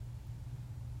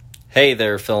Hey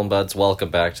there, Film Buds.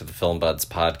 Welcome back to the Film Buds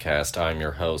podcast. I'm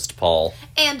your host, Paul.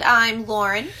 And I'm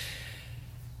Lauren.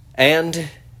 And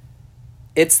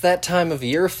it's that time of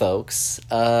year, folks.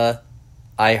 I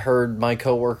heard my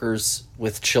coworkers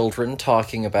with children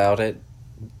talking about it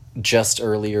just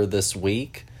earlier this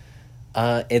week.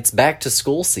 It's back to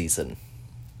school season.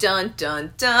 Dun,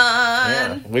 dun,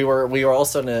 dun. Yeah, we were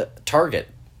also in a Target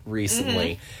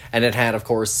recently, and it had, of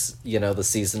course, the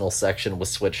seasonal section was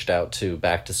switched out to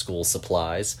back to school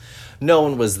supplies. No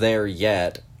one was there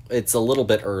yet. It's a little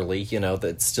bit early,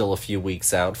 it's still a few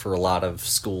weeks out for a lot of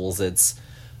schools. It's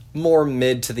more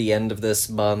mid to the end of this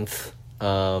month.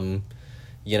 For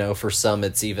some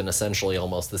it's even essentially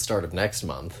almost the start of next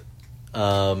month.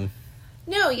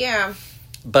 Yeah.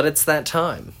 But it's that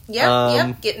time.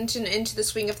 Yep. Getting into the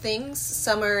swing of things.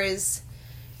 Summer is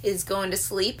going to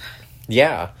sleep.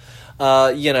 Yeah.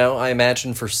 I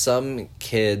imagine for some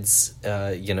kids,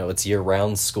 it's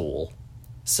year-round school.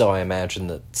 So I imagine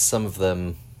that some of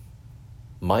them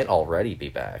might already be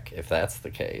back, if that's the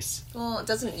case. Well,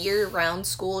 doesn't year-round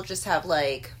school just have,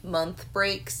 month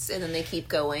breaks, and then they keep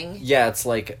going? Yeah, it's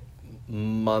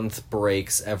month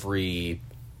breaks every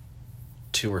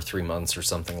 2 or 3 months or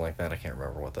something like that. I can't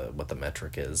remember what the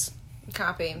metric is.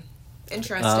 Copy.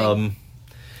 Interesting.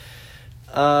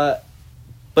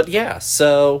 But yeah,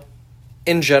 so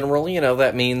in general,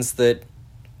 that means that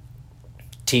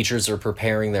teachers are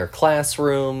preparing their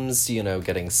classrooms,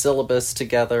 getting syllabus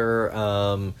together.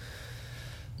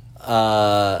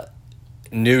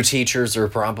 New teachers are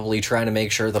probably trying to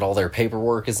make sure that all their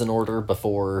paperwork is in order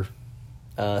before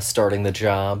starting the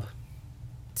job.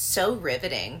 So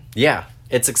riveting. Yeah,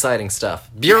 it's exciting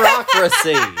stuff.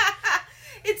 Bureaucracy!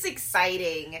 It's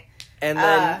exciting. And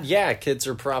then,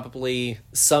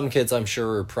 some kids I'm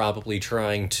sure are probably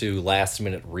trying to last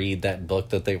minute read that book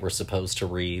that they were supposed to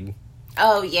read.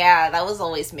 Oh, yeah, that was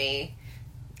always me.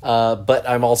 But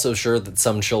I'm also sure that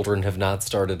some children have not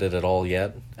started it at all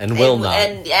yet, and will not.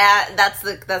 And yeah, that's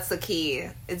the key.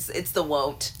 It's the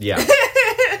won't. Yeah.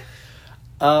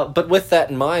 But with that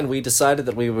in mind, we decided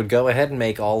that we would go ahead and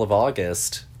make all of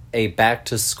August a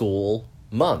back-to-school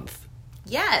month.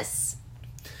 Yes.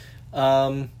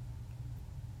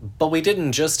 But we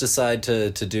didn't just decide to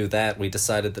do that. We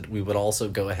decided that we would also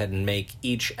go ahead and make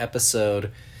each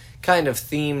episode kind of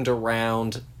themed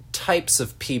around types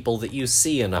of people that you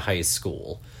see in a high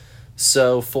school.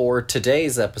 So for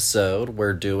today's episode,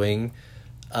 we're doing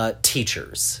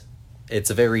teachers.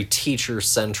 It's a very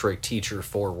teacher-centric,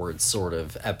 teacher-forward sort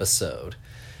of episode.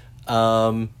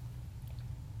 But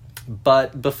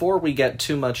before we get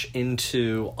too much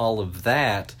into all of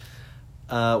that,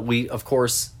 we, of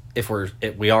course,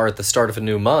 we are at the start of a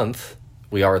new month,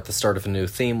 we are at the start of a new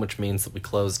theme, which means that we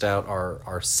closed out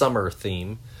our summer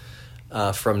theme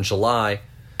from July.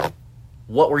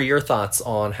 What were your thoughts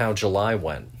on how July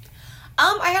went?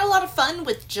 I had a lot of fun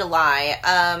with July.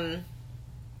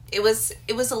 It was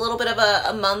a little bit of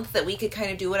a month that we could kind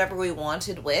of do whatever we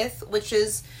wanted with, which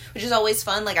is always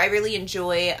fun. I really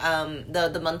enjoy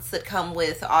the months that come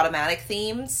with automatic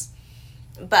themes,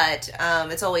 but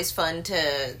it's always fun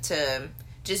to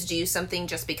just do something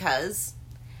just because.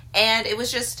 And it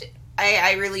was just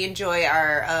I really enjoy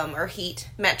our heat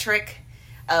metric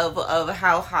of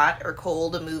how hot or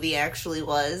cold a movie actually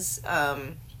was,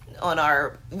 on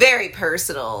our very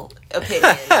personal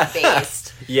opinion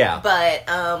based. Yeah. But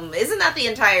isn't that the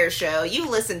entire show? You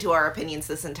listened to our opinions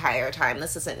this entire time.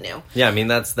 This isn't new. Yeah, I mean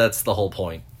that's the whole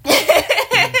point.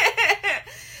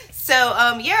 So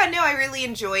I really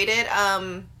enjoyed it.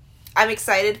 I'm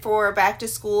excited for back to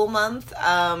school month.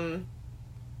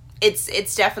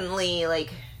 It's definitely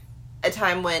a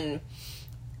time when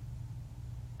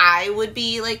I would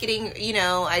be getting,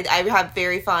 I have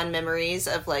very fond memories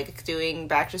of doing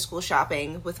back to school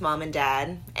shopping with mom and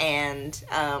dad, and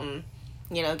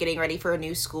getting ready for a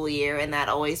new school year, and that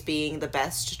always being the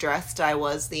best dressed I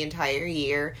was the entire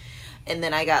year. And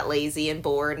then I got lazy and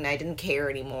bored and I didn't care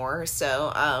anymore.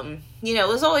 So, it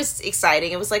was always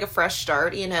exciting. It was a fresh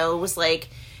start, it was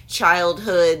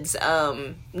childhood's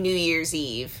New Year's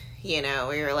Eve, we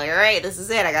were all right, this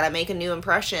is it. I gotta make a new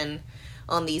impression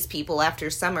on these people after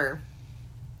summer,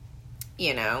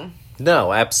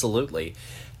 No, absolutely.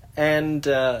 And,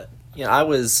 I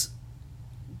was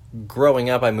growing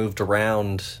up, I moved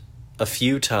around a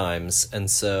few times,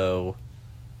 and so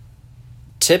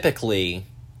typically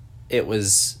it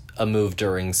was a move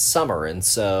during summer, and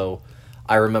so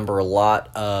I remember a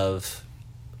lot of,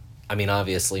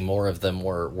 obviously more of them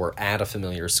were at a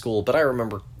familiar school, but I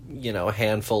remember, a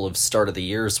handful of start of the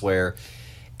years where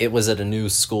it was at a new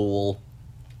school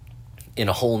in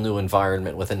a whole new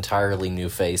environment with entirely new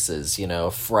faces,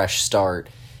 fresh start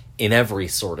in every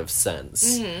sort of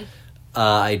sense. Mm-hmm.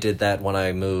 I did that when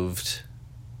I moved,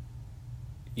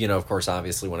 of course,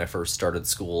 obviously when I first started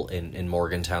school in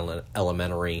Morgantown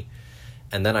Elementary,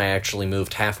 and then I actually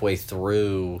moved halfway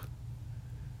through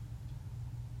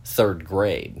 3rd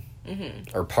grade,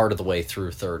 or part of the way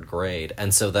through 3rd grade,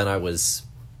 and so then I was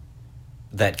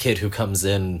that kid who comes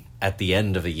in at the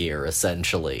end of a year,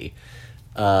 essentially.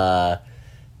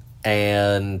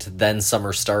 And then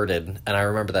summer started, and I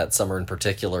remember that summer in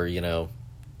particular,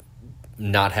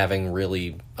 not having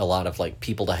really a lot of,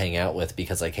 people to hang out with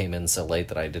because I came in so late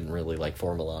that I didn't really,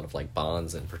 form a lot of,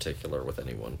 bonds in particular with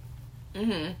anyone.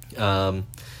 Mm-hmm.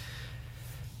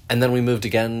 And then we moved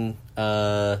again,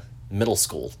 middle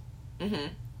school,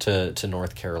 to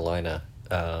North Carolina.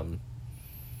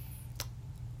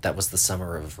 That was the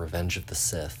summer of Revenge of the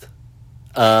Sith.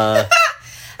 I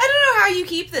don't know how you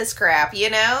keep this crap,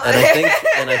 And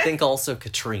I think also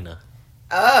Katrina.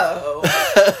 Oh.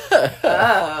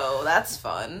 Oh, that's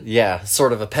fun. Yeah,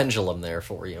 sort of a pendulum there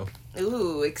for you.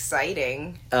 Ooh,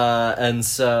 exciting. And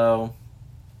so,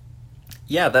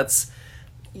 yeah, that's,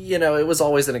 it was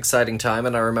always an exciting time.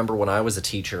 And I remember when I was a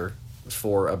teacher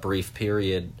for a brief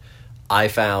period, I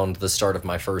found the start of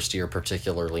my first year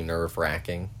particularly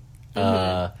nerve-wracking.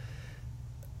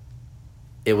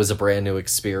 It was a brand new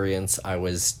experience. I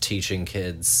was teaching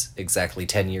kids exactly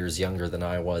 10 years younger than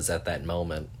I was at that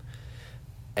moment.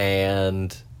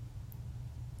 And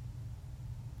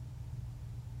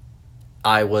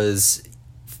I was,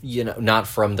 not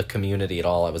from the community at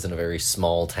all. I was in a very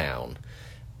small town.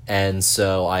 And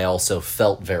so I also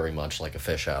felt very much like a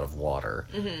fish out of water.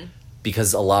 Mm-hmm.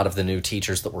 Because a lot of the new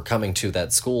teachers that were coming to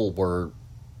that school were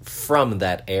from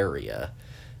that area.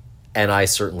 And I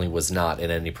certainly was not in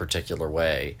any particular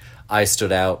way. I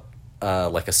stood out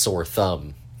like a sore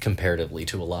thumb comparatively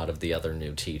to a lot of the other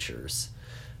new teachers.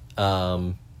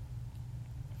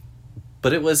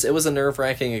 But it was a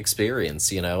nerve-wracking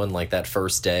experience, and that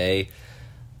first day,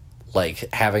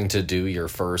 having to do your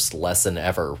first lesson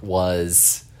ever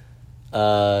was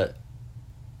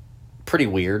pretty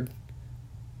weird.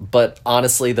 But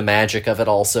honestly, the magic of it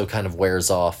also kind of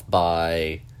wears off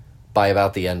by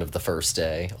about the end of the first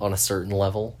day on a certain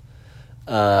level.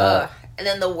 And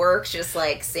then the work just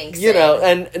sinks in.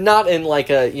 And not in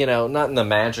not in the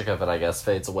magic of it, I guess,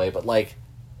 fades away, but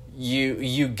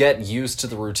you get used to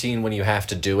the routine when you have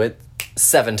to do it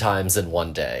 7 times in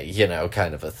one day,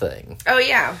 kind of a thing. Oh,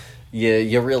 yeah.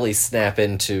 You really snap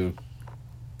into,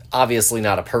 obviously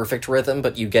not a perfect rhythm,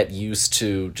 but you get used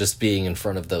to just being in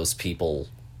front of those people,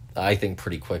 I think,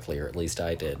 pretty quickly, or at least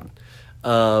I did.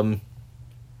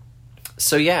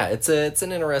 So yeah, it's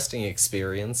an interesting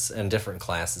experience, and different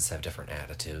classes have different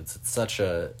attitudes.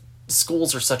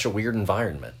 Schools are such a weird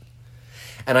environment.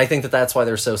 And I think that's why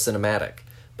they're so cinematic.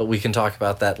 But we can talk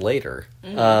about that later.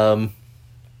 Mm-hmm.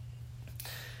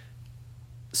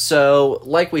 So,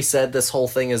 like we said, this whole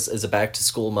thing is a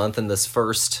back-to-school month, and this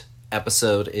first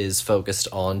episode is focused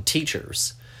on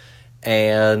teachers.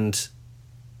 And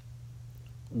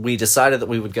we decided that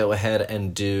we would go ahead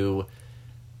and do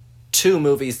 2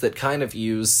 movies that kind of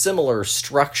use similar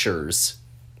structures,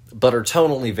 but are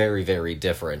tonally very, very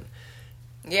different.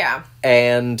 Yeah.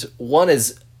 And one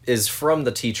is from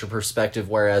the teacher perspective,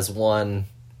 whereas one,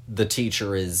 the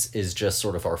teacher is just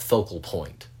sort of our focal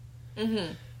point.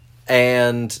 Mm-hmm.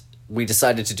 And we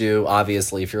decided to do,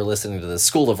 obviously, if you're listening to the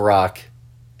School of Rock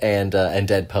and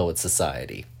Dead Poet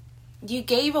Society. You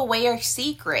gave away our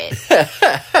secret.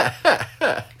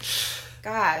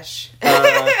 Gosh.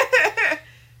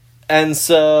 And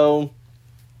so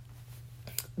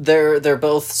they're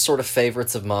both sort of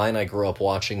favorites of mine. I grew up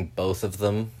watching both of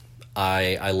them.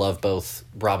 I love both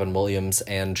Robin Williams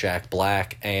and Jack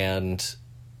Black, and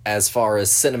as far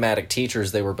as cinematic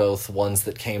teachers, they were both ones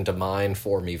that came to mind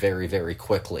for me very, very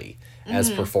quickly as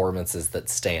performances that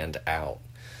stand out.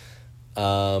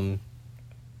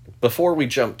 Before we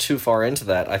jump too far into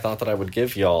that, I thought that I would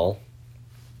give y'all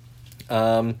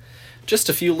just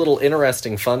a few little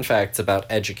interesting fun facts about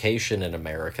education in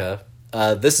America.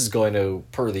 This is going to,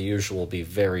 per the usual, be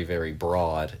very, very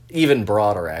broad. Even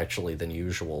broader, actually, than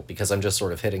usual, because I'm just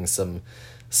sort of hitting some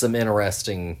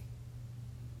interesting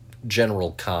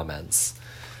general comments.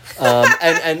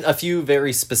 And a few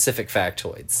very specific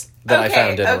factoids that I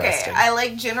found interesting. Okay, I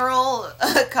like general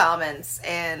comments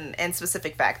and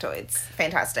specific factoids.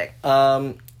 Fantastic.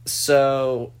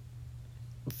 So,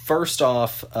 first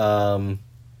off,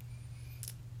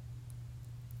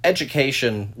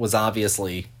 education was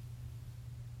obviously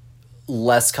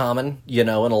less common, and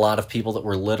a lot of people that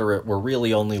were literate were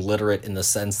really only literate in the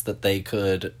sense that they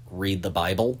could read the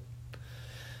Bible.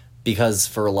 Because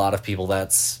for a lot of people,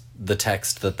 that's the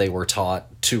text that they were taught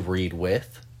to read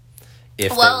with,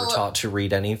 if they Well, were taught to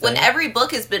read anything. When every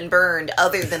book has been burned,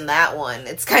 other than that one,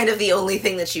 it's kind of the only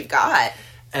thing that you've got.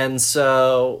 And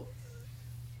so,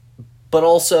 but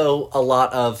also a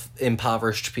lot of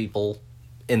impoverished people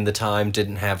in the time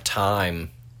didn't have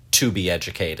time to be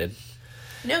educated.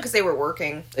 No, because they were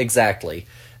working. Exactly.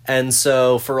 And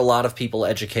so for a lot of people,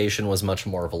 education was much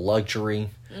more of a luxury.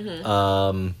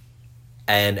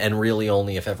 And really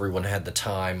only if everyone had the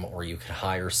time, or you could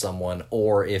hire someone,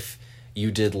 or if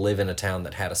you did live in a town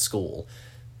that had a school.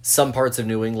 Some parts of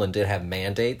New England did have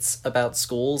mandates about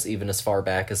schools, even as far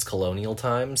back as colonial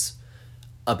times,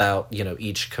 about, you know,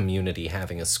 each community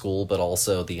having a school, but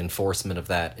also the enforcement of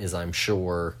that is, I'm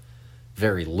sure,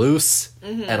 very loose,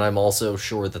 and I'm also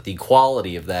sure that the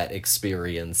quality of that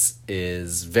experience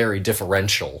is very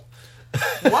differential.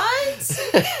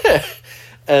 What?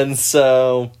 And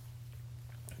so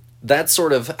that's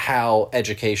sort of how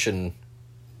education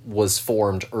was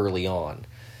formed early on.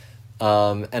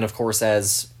 And of course,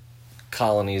 as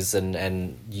colonies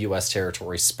and U.S.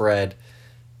 territory spread,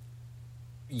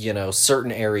 you know,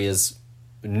 certain areas,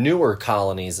 newer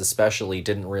colonies especially,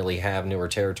 newer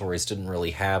territories didn't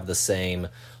really have the same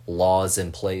laws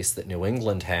in place that New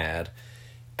England had.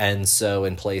 And so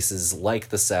in places like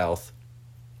the South,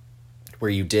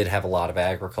 where you did have a lot of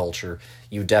agriculture,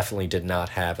 you definitely did not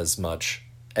have as much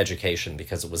education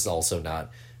because it was also not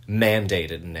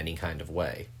mandated in any kind of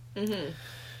way.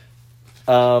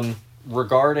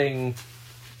 Regarding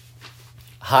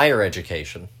higher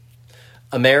education,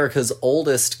 America's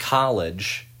oldest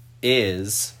college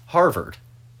is Harvard.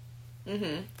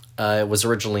 It was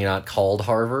originally not called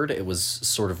Harvard. It was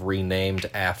sort of renamed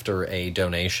after a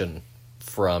donation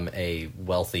from a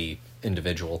wealthy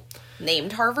individual.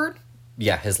 Named Harvard?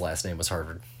 Yeah, his last name was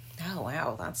Harvard. Oh,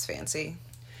 wow, that's fancy.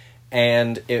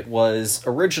 And it was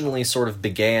originally sort of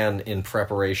began in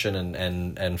preparation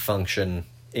and function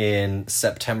in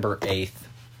September 8th,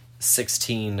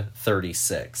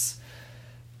 1636.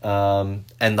 And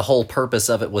the whole purpose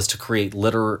of it was to create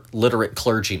literate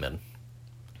clergymen.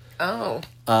 Oh.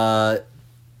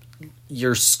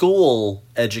 Your school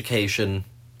education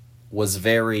was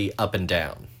very up and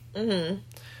down.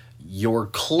 Your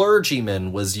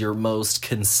clergyman was your most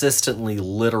consistently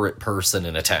literate person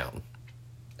in a town.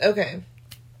 Okay.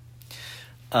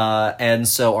 And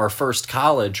so our first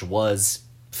college was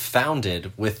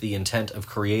founded with the intent of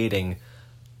creating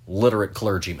literate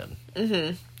clergymen.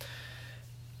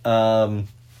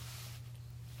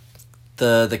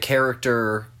 The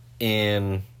character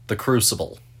in The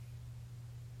Crucible,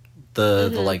 the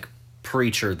like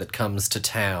preacher that comes to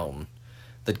town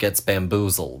that gets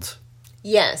bamboozled.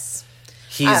 Yes.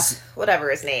 He's whatever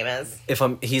his name is.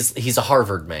 He's a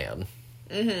Harvard man.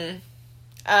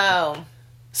 Oh.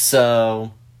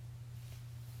 So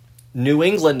New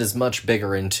England is much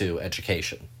bigger into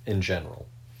education in general.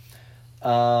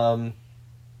 Beyond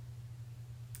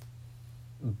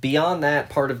that,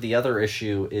 part of the other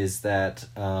issue is that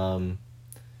a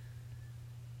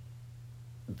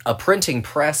printing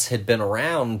press had been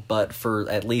around, but for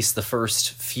at least the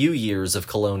first few years of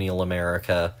colonial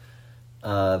America,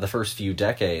 the first few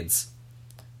decades,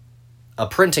 a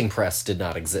printing press did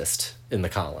not exist in the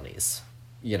colonies.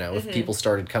 You know, if people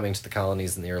started coming to the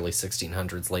colonies in the early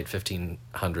 1600s, late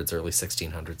 1500s, early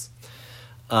 1600s,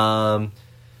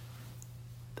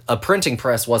 a printing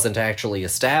press wasn't actually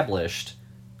established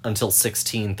until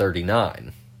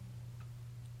 1639.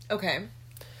 Okay.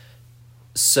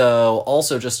 So,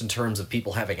 also just in terms of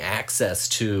people having access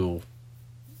to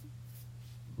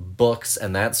books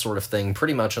and that sort of thing,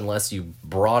 pretty much unless you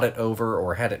brought it over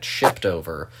or had it shipped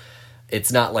over,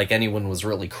 it's not like anyone was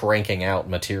really cranking out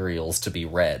materials to be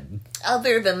read.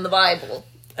 Other than the Bible.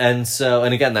 And so,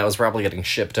 and again, that was probably getting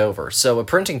shipped over. So a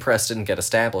printing press didn't get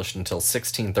established until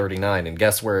 1639, and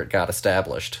guess where it got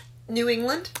established? New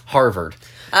England? Harvard.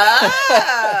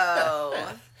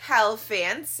 Oh, how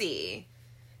fancy.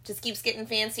 Just keeps getting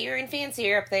fancier and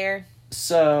fancier up there.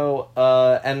 So,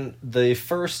 and the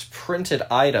first printed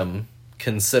item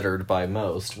considered by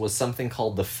most was something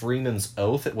called the Freeman's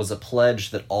Oath. It was a pledge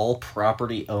that all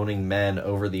property-owning men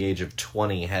over the age of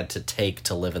 20 had to take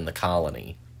to live in the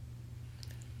colony.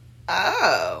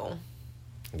 Oh.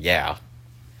 Yeah.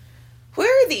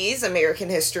 Where are these American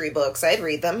history books? I'd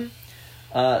read them.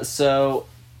 So,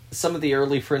 some of the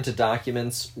early printed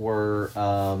documents were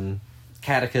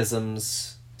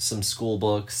catechisms, some school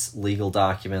books, legal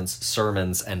documents,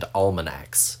 sermons, and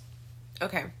almanacs.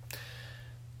 Okay.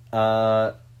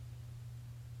 And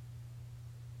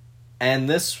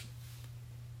this,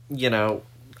 you know,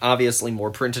 obviously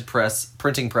more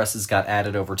printing presses got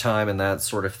added over time and that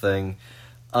sort of thing.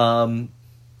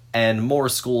 and more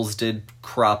schools did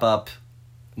crop up.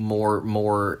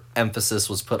 More emphasis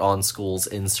was put on schools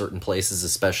in certain places,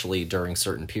 especially during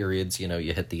certain periods. You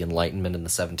hit the Enlightenment in the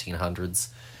 1700s.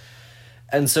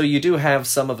 And so you do have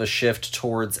some of a shift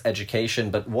towards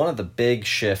education, but one of the big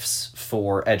shifts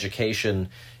for education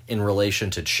in relation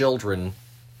to children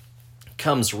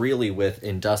comes really with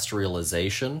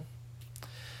industrialization.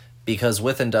 Because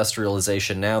with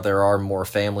industrialization now, there are more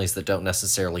families that don't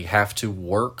necessarily have to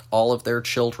work all of their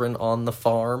children on the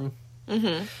farm.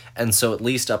 Mm-hmm. And so at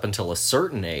least up until a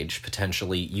certain age,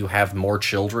 potentially, you have more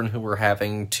children who are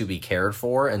having to be cared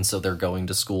for, and so they're going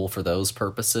to school for those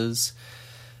purposes.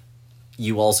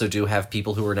 You also do have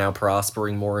people who are now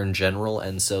prospering more in general,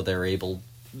 and so they're able,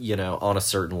 on a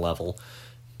certain level,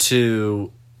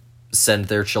 to send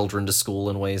their children to school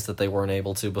in ways that they weren't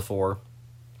able to before.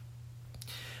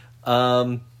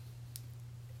 And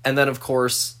then, of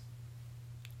course,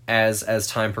 as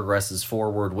time progresses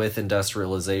forward with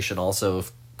industrialization, also,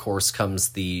 of course, comes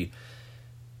the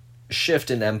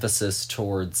shift in emphasis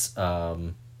towards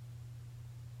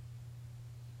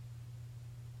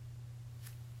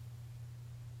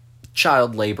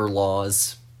child labor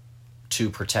laws to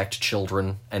protect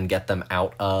children and get them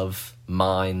out of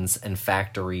mines and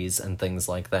factories and things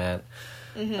like that.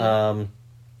 Mm-hmm.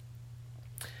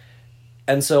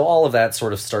 And so all of that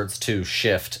sort of starts to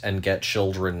shift and get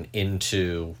children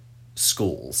into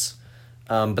schools.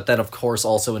 But then, of course,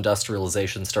 also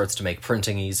industrialization starts to make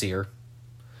printing easier.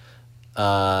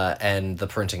 And the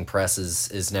printing press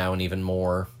is now an even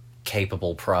more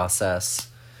capable process.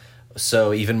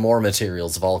 So even more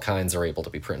materials of all kinds are able to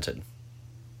be printed.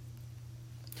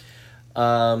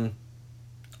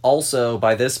 Also,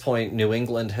 by this point, New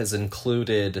England has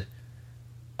included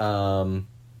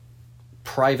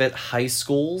private high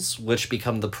schools, which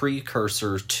become the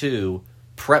precursor to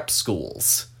prep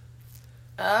schools.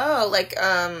 Oh,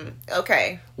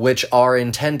 okay. Which are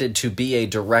intended to be a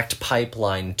direct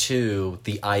pipeline to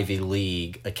the Ivy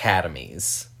League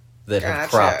academies that have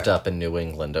cropped up in New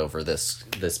England over this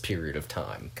period of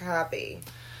time. Copy.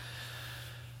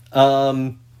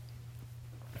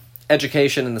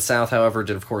 Education in the South, however,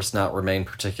 did of course not remain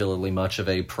particularly much of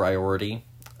a priority.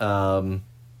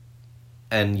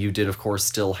 And you did, of course,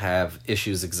 still have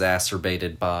issues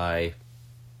exacerbated by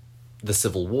the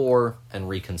Civil War and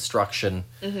Reconstruction.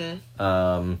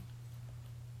 Mm-hmm.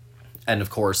 And, of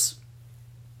course,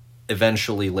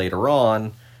 eventually later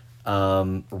on,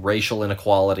 racial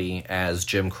inequality as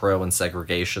Jim Crow and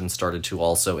segregation started to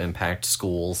also impact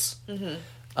schools.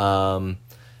 Mm-hmm.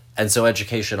 And so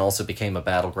education also became a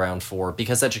battleground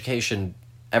because education,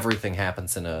 everything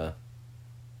happens in a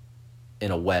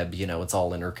web, it's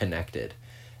all interconnected.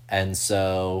 And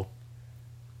so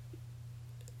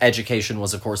education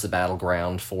was, of course, a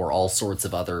battleground for all sorts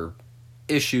of other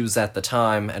issues at the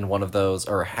time, and one of those,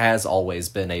 or has always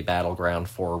been a battleground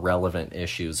for relevant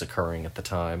issues occurring at the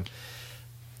time.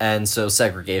 And so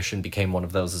segregation became one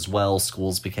of those as well.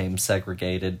 Schools became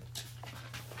segregated.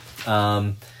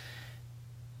 Then,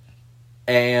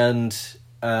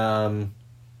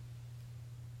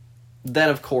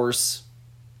 of course,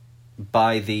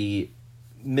 by the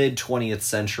mid-20th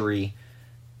century,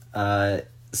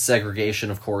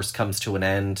 segregation, of course, comes to an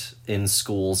end in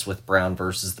schools with Brown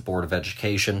versus the Board of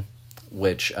Education,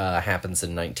 which happens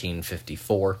in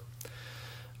 1954,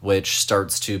 which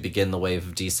starts to begin the wave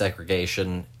of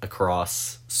desegregation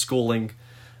across schooling,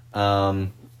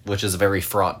 which is a very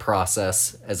fraught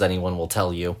process, as anyone will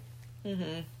tell you.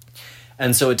 Mm-hmm.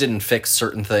 And so it didn't fix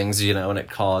certain things, and it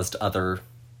caused other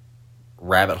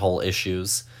rabbit hole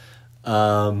issues.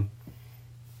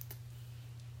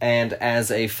 And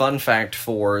as a fun fact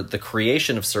for the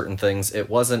creation of certain things, it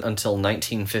wasn't until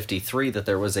 1953 that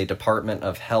there was a Department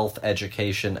of Health,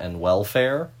 Education, and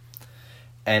Welfare.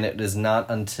 And it is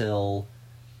not until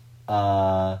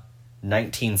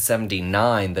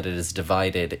 1979 that it is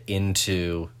divided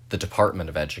into the Department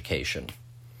of Education.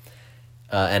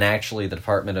 And actually, the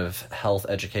Department of Health,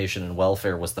 Education, and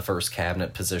Welfare was the first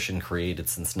cabinet position created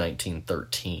since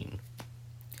 1913.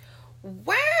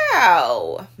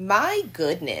 Wow! My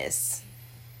goodness.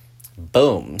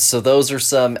 Boom. So those are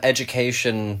some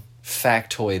education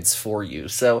factoids for you.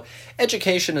 So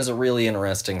education is a really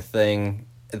interesting thing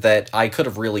that I could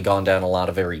have really gone down a lot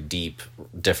of very deep,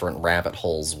 different rabbit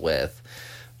holes with.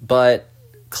 But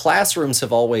classrooms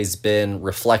have always been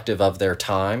reflective of their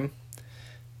time.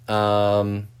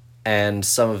 And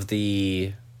some of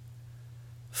the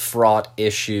fraught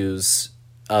issues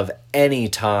of any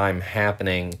time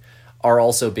happening are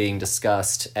also being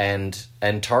discussed and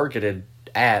targeted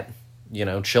at,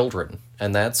 children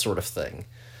and that sort of thing.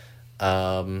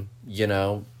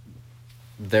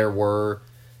 There were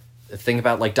think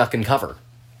about, like, duck and cover.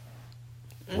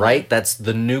 Right? That's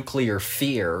the nuclear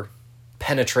fear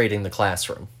penetrating the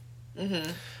classroom.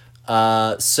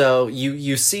 So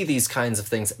you see these kinds of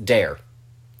things. Dare.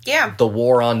 Yeah. The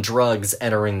war on drugs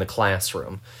entering the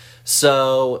classroom.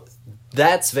 So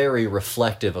that's very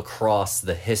reflective across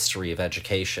the history of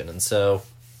education. And so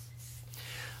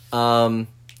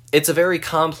it's a very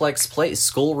complex place.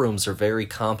 Schoolrooms are very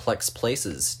complex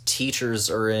places. Teachers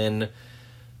are in...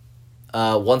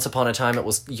 once upon a time, it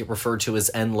was referred to as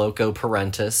en loco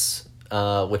parentis,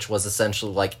 which was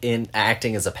essentially like in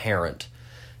acting as a parent.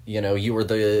 You know, you were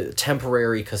the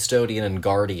temporary custodian and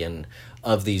guardian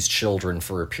of these children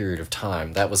for a period of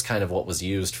time. That was kind of what was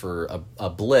used for a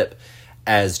blip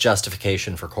as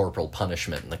justification for corporal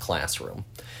punishment in the classroom.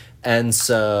 And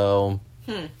so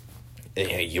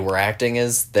you were acting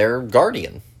as their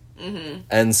guardian.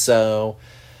 And so...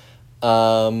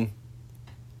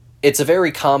 it's a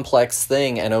very complex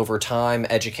thing, and over time,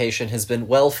 education has been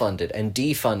well-funded and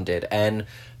defunded, and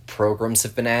programs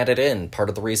have been added in. Part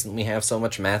of the reason we have so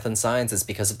much math and science is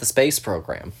because of the space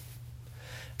program.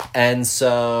 And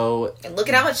so... And look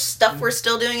at how much stuff we're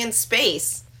still doing in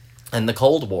space. And the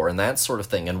Cold War and that sort of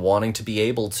thing, and wanting to be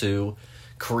able to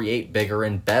create bigger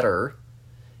and better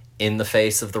in the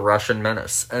face of the Russian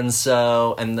menace. And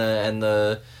so... And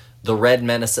the Red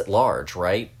Menace at large,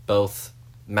 right? Both...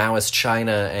 Maoist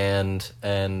China and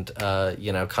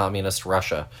communist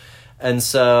Russia. And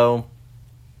so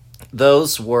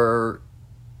those were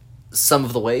some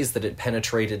of the ways that it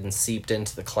penetrated and seeped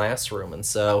into the classroom. And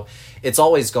so it's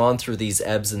always gone through these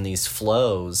ebbs and these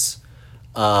flows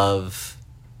of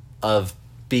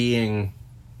being,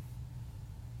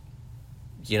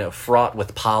 fraught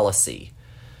with policy.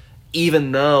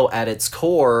 Even though at its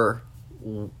core,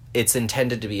 it's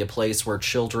intended to be a place where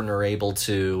children are able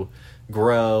to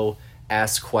grow,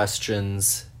 ask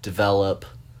questions, develop,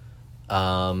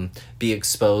 be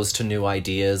exposed to new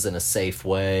ideas in a safe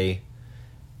way,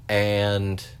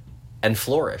 and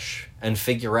flourish, and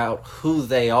figure out who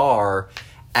they are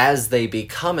as they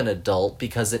become an adult,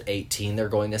 because at 18 they're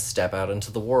going to step out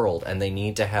into the world, and they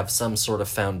need to have some sort of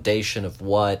foundation of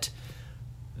what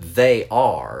they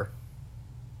are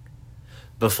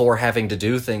before having to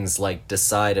do things like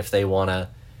decide if they want to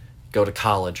go to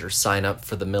college or sign up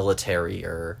for the military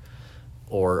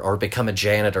or become a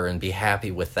janitor and be happy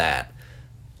with that.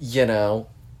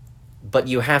 But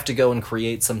you have to go and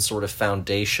create some sort of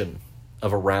foundation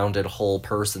of a rounded whole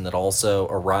person that also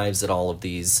arrives at all of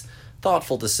these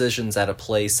thoughtful decisions at a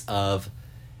place of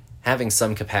having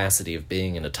some capacity of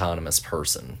being an autonomous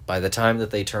person. By the time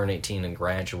that they turn 18 and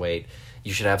graduate,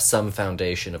 you should have some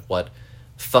foundation of what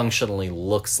functionally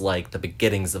looks like the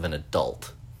beginnings of an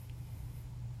adult.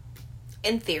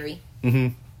 In theory.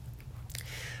 In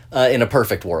a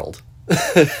perfect world.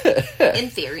 In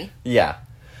theory. Yeah.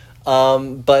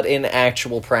 But in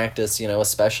actual practice,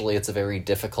 especially, it's a very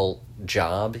difficult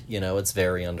job. It's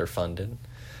very underfunded.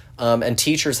 And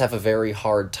teachers have a very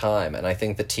hard time, and I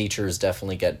think that teachers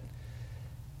definitely get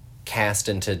cast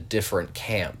into different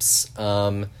camps.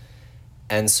 And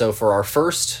so for our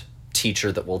first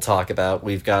teacher that we'll talk about,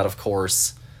 we've got, of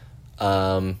course,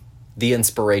 the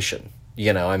inspiration.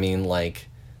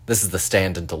 This is the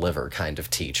stand and deliver kind of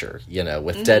teacher.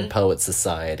 With Dead Poets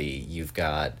Society, you've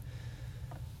got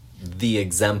the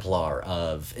exemplar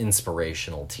of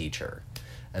inspirational teacher.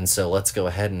 And so let's go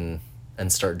ahead and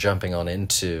start jumping on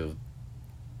into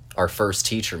our first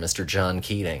teacher, Mr. John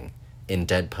Keating, in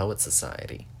Dead Poets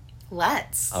Society.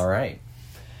 Let's. All right.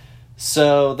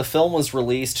 So the film was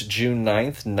released June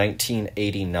 9th,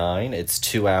 1989. It's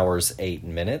 2 hours, 8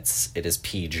 minutes. It is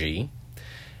PG.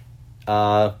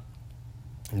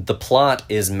 The plot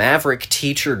is maverick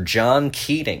teacher John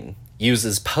Keating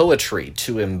uses poetry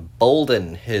to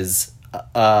embolden his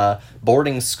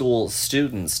boarding school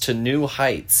students to new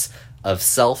heights of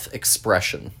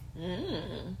self-expression.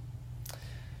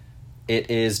 It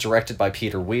is directed by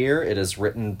Peter Weir. It is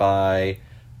written by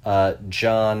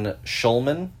John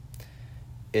Schulman.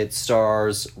 It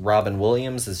stars Robin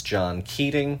Williams as John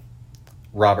Keating,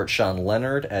 Robert Sean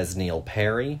Leonard as Neil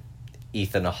Perry,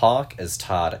 Ethan Hawke as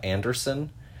Todd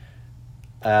Anderson,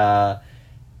 and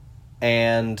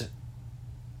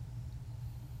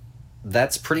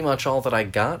that's pretty much all that I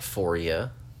got for you.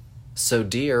 So,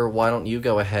 dear, why don't you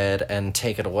go ahead and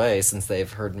take it away, since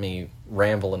they've heard me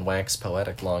ramble and wax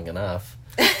poetic long enough.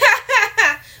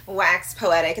 Wax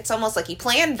poetic. It's almost like he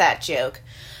planned that joke.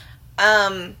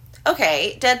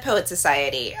 Okay, Dead Poet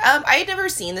Society. I had never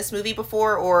seen this movie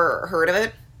before or heard of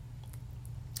it.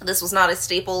 This was not a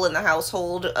staple in the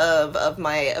household of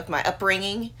my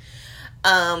upbringing.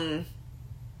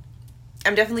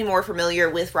 I'm definitely more familiar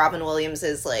with Robin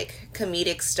Williams' like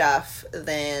comedic stuff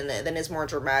than his more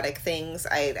dramatic things.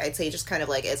 I'd say just kind of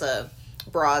like as a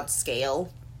broad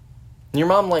scale. Your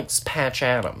mom likes Patch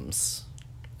Adams.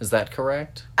 Is that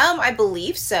correct? I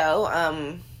believe so.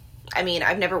 I mean,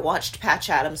 I've never watched Patch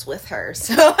Adams with her,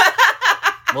 so.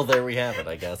 Well, there we have it,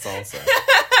 I guess, also.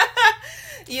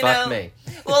 Fuck me.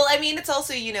 Well, I mean, it's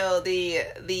also, you know,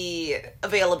 the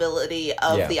availability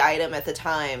of the item at the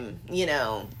time. You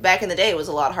know, back in the day, it was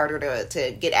a lot harder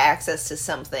to get access to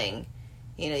something.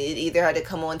 You know, you either had to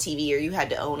come on TV or you had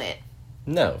to own it.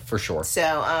 No, for sure.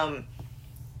 So,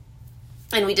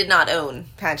 and we did not own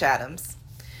Patch Adams.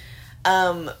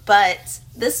 But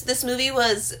this movie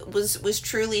was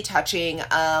truly touching.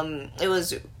 It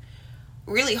was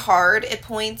really hard at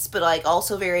points, but like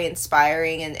also very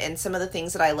inspiring, and some of the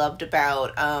things that I loved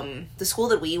about the school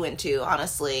that we went to,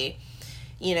 honestly,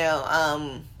 you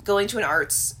know, going to an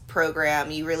arts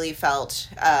program, you really felt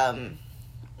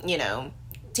you know,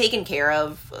 taken care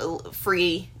of,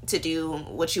 free to do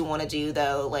what you want to do,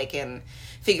 though, like, and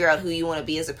figure out who you want to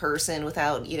be as a person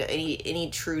without, you know, any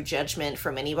true judgment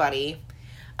from anybody.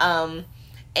 And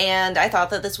I thought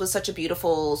that this was such a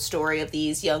beautiful story of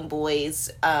these young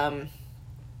boys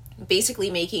basically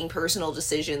making personal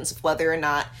decisions of whether or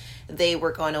not they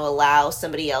were going to allow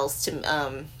somebody else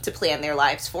to plan their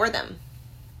lives for them.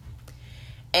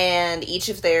 And each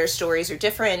of their stories are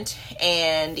different,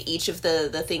 and each of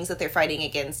the things that they're fighting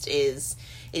against is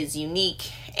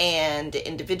unique and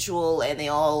individual, and they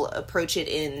all approach it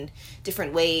in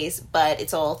different ways, but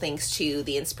it's all thanks to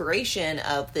the inspiration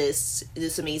of this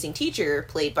amazing teacher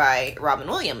played by Robin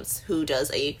Williams, who does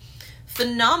a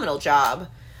phenomenal job.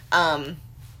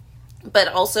 But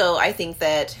also, I think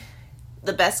that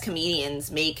the best comedians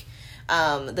make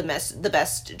the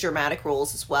best dramatic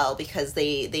roles as well, because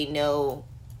they know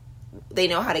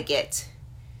how to get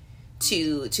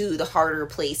to the harder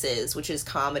places, which is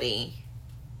comedy,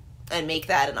 and make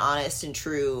that an honest and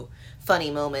true funny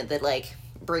moment that, like,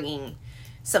 bringing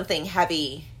something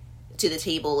heavy to the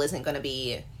table isn't going to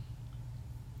be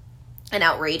an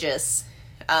outrageous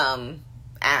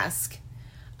ask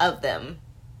of them.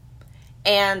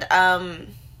 And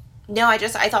no, I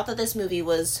thought that this movie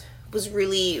was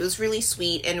really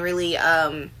sweet, and really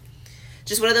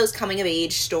just one of those coming of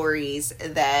age stories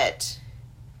that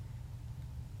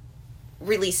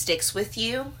really sticks with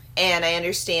you. And I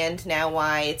understand now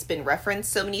why it's been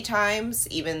referenced so many times,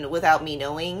 even without me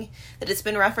knowing that it's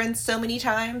been referenced so many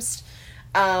times.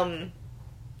 But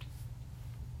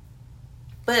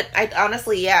I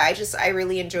honestly, yeah, I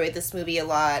really enjoyed this movie a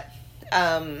lot.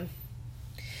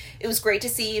 It was great to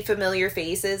see familiar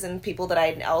faces and people that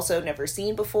I'd also never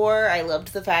seen before. I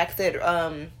loved the fact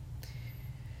that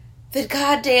that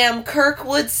goddamn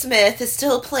Kirkwood Smith is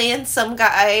still playing some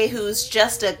guy who's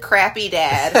just a crappy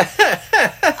dad.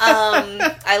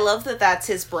 I love that that's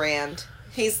his brand.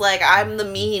 He's like, I'm the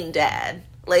mean dad.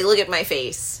 Like, look at my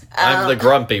face. I'm the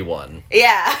grumpy one.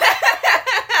 Yeah.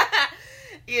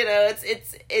 You know,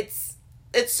 it's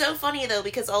so funny, though,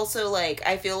 because also, like,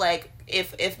 I feel like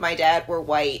if my dad were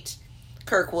white,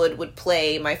 Kirkwood would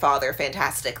play my father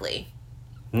fantastically.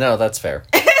 No, that's fair.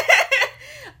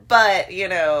 But, you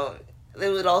know, it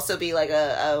would also be like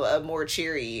a more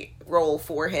cheery role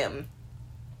for him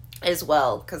as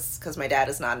well, because my dad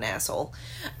is not an asshole.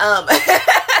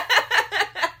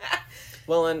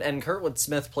 Well, and Kurtwood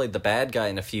Smith played the bad guy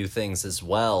in a few things as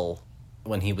well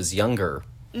when he was younger.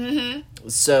 Mm-hmm.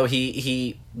 So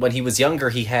he when he was younger,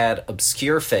 he had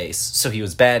obscure face, so he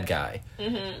was bad guy.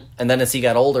 Mm-hmm. And then as he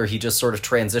got older, he just sort of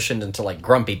transitioned into, like,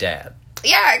 grumpy dad.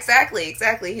 Yeah, exactly.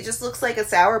 He just looks like a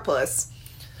sourpuss.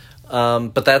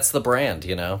 But that's the brand,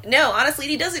 you know? No, honestly,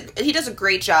 he does a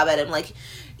great job at him. Like,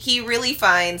 he really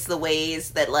finds the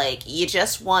ways that, like, you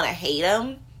just want to hate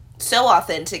him so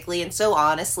authentically and so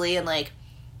honestly, and, like,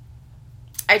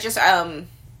 I just,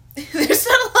 there's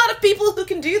not a lot of people who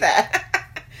can do that.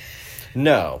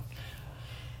 No.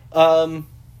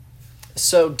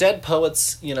 So Dead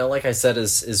Poets, you know, like I said,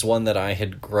 is one that I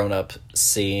had grown up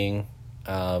seeing.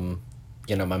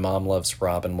 You know, my mom loves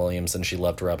Robin Williams, and she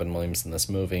loved Robin Williams in this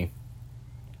movie.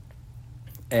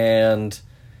 And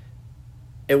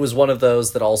it was one of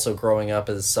those that also growing up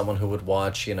as someone who would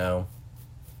watch, you know,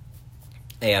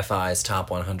 AFI's Top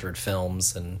 100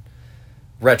 films and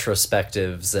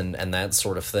retrospectives and that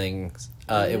sort of thing.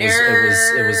 It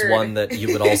was one that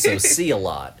you would also see a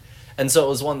lot. And so it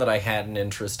was one that I had an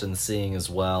interest in seeing as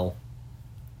well.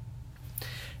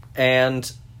 And,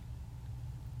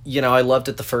 you know, I loved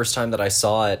it the first time that I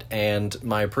saw it, and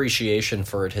my appreciation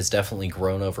for it has definitely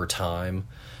grown over time.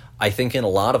 I think in a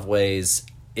lot of ways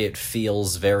it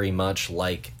feels very much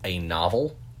like a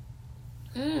novel.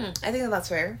 I think that's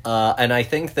fair. And I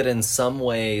think that in some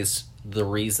ways, the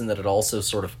reason that it also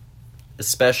sort of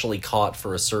especially caught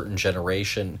for a certain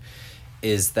generation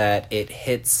is that it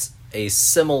hits a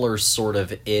similar sort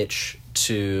of itch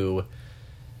to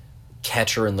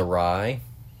Catcher in the Rye.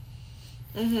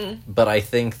 Mm-hmm. But I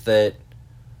think that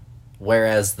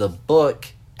whereas the book,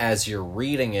 as you're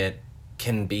reading it,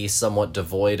 can be somewhat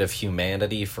devoid of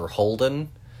humanity for Holden,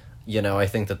 you know, I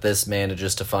think that this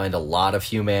manages to find a lot of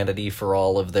humanity for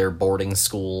all of their boarding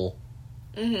school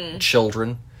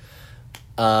children.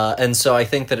 And so I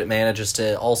think that it manages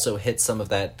to also hit some of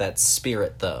that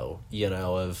spirit, though, you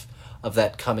know, of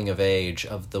that coming of age,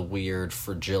 of the weird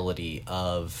fragility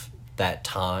of that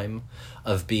time,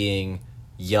 of being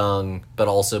young, but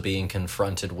also being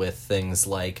confronted with things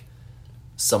like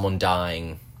someone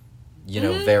dying, you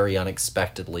know, very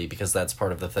unexpectedly, because that's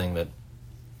part of the thing that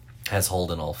has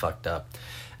Holden all fucked up.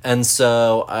 And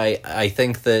so I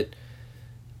think that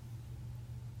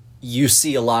you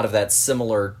see a lot of that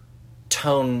similar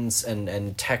tones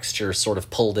and texture sort of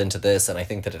pulled into this, and I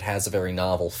think that it has a very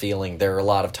novel feeling. There are a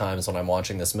lot of times when I'm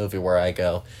watching this movie where I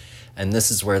go, and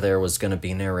this is where there was going to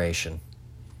be narration.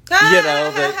 You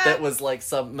know, that was like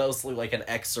mostly like an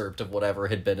excerpt of whatever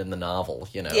had been in the novel,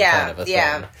 you know, kind of a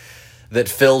thing. That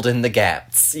filled in the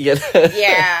gaps, you know?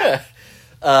 Yeah.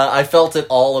 I felt it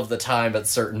all of the time at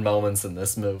certain moments in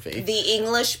this movie. The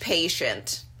English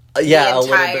Patient. Yeah, a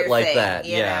little bit like that,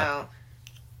 yeah.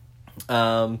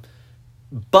 Know.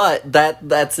 But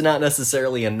that's not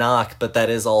necessarily a knock, but that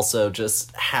is also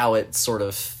just how it sort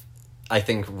of, I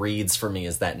think, reads for me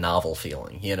as that novel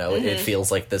feeling, you know? It feels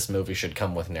like this movie should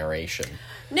come with narration.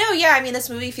 No, yeah, I mean, this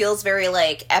movie feels very,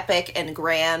 like, epic and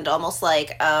grand, almost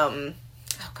like, oh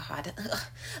god,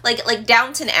 like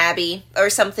Downton Abbey or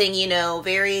something, you know,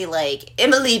 very, like,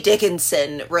 Emily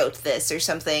Dickinson wrote this or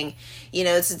something, you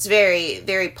know, it's very,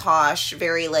 very posh,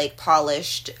 very, like,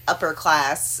 polished,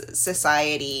 upper-class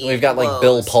society. We've got, like,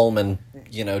 Bill Pullman,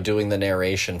 you know, doing the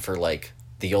narration for, like,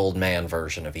 the old man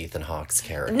version of Ethan Hawke's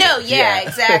character. No, yeah.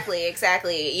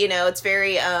 exactly. You know, it's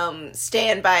very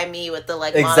Stand By Me with the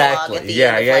like monologue at the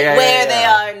end of where they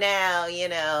are now, you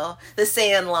know, the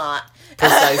Sandlot.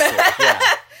 Precisely. Yeah.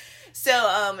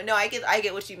 So no, I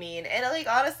get what you mean. And like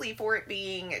honestly, for it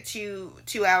being 2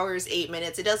 hours 8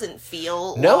 minutes, it doesn't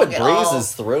feel long it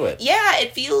breezes through it. Yeah,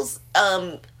 it feels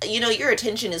you know, your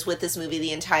attention is with this movie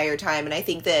the entire time, and I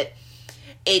think that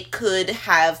it could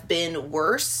have been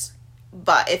worse.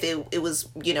 But if it was,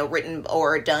 you know, written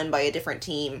or done by a different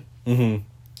team,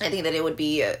 I think that it would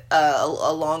be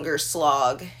a longer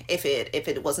slog if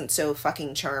it wasn't so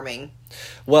fucking charming.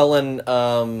 Well,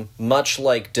 and much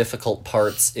like difficult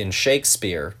parts in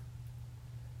Shakespeare,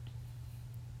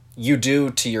 you do,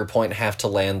 to your point, have to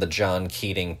land the John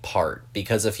Keating part.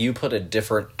 Because if you put a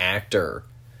different actor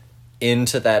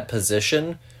into that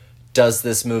position, does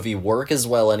this movie work as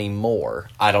well anymore?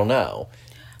 I don't know.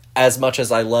 As much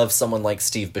as I love someone like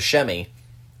Steve Buscemi,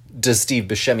 does Steve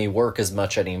Buscemi work as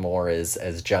much anymore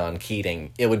as John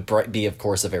Keating? It would be, of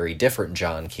course, a very different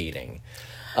John Keating.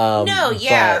 No,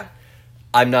 yeah. But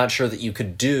I'm not sure that you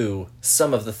could do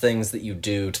some of the things that you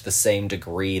do to the same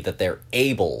degree that they're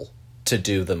able to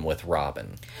do them with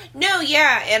Robin. No,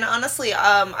 yeah, and honestly,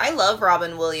 I love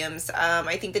Robin Williams.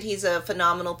 I think that he's a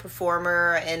phenomenal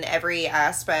performer in every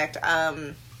aspect.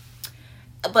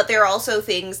 But there are also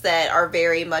things that are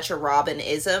very much a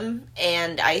Robin-ism,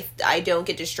 and I don't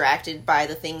get distracted by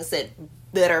the things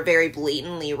that are very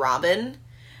blatantly Robin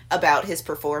about his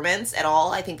performance at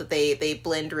all. I think that they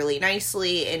blend really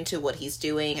nicely into what he's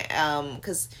doing,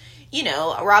 because, you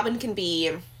know, Robin can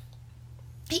be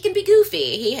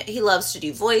goofy. He loves to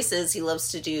do voices. He loves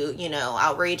to do, you know,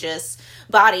 outrageous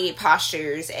body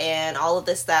postures and all of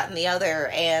this, that, and the other.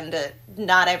 And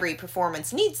not every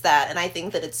performance needs that. And I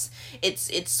think that it's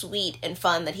sweet and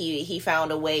fun that he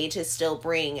found a way to still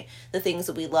bring the things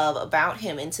that we love about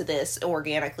him into this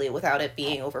organically without it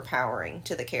being overpowering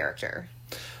to the character.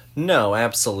 No,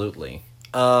 absolutely.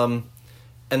 And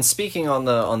speaking on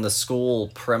the school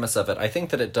premise of it, I think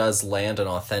that it does land an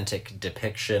authentic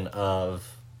depiction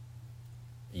of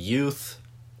youth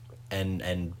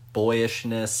and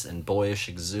boyishness and boyish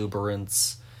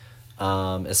exuberance,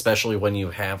 especially when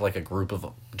you have like a group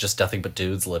of just nothing but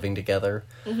dudes living together.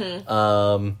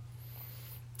 And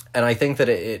I think that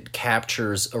it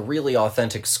captures a really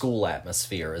authentic school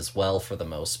atmosphere as well for the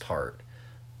most part.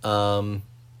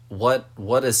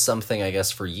 What is something, I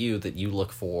guess, for you that you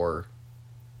look for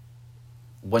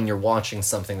when you're watching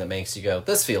something that makes you go,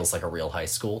 this feels like a real high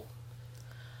school?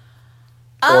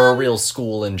 Or a real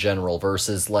school in general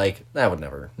versus, like, that would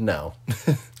never, no.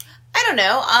 I don't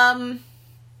know.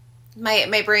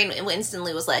 my brain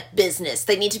instantly was like, business.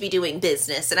 They need to be doing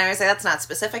business. And I was like, that's not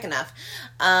specific enough.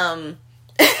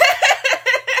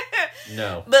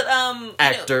 No. But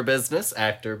actor business.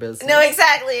 No,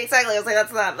 exactly. I was like,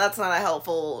 that's not a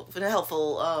helpful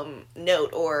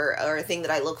note or a thing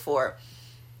that I look for.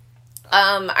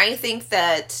 I think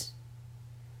that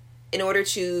in order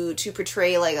to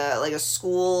portray like a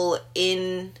school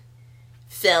in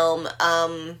film,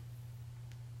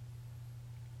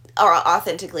 or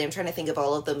authentically, I'm trying to think of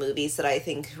all of the movies that I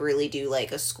think really do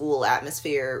like a school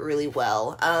atmosphere really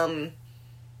well.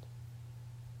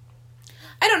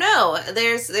 I don't know.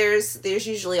 There's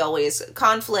usually always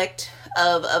conflict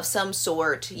of some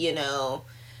sort, you know.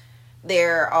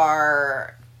 There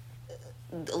are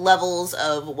levels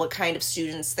of what kind of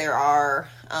students there are.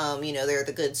 You know, there are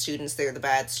the good students, there are the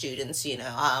bad students, you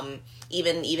know.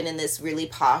 Even in this really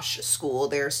posh school,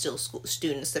 there are still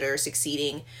students that are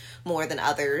succeeding more than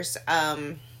others.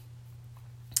 But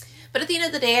at the end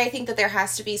of the day, I think that there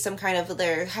has to be some kind of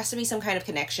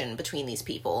connection between these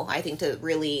people. I think that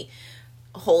really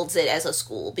holds it as a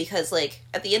school, because like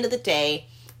at the end of the day,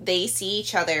 they see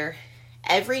each other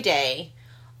every day,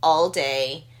 all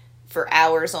day, for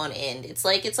hours on end. It's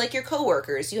like your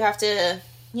coworkers. You have to,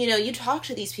 you know, you talk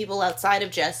to these people outside of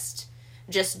just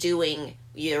doing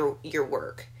your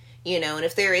work, you know. And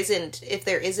if there isn't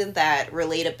that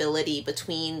relatability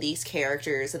between these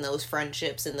characters and those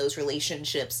friendships and those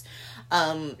relationships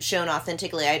shown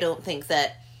authentically, I don't think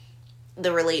that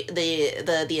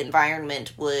the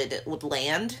environment would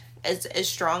land as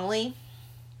strongly.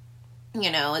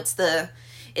 You know, it's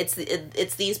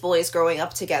these boys growing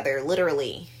up together,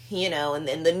 literally, you know, and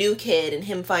then the new kid and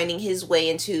him finding his way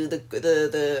into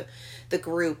the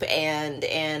group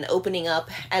and opening up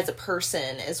as a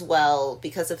person as well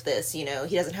because of this. You know,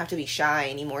 he doesn't have to be shy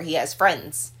anymore. He has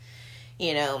friends,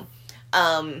 you know.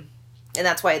 And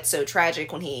that's why it's so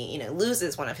tragic when he, you know,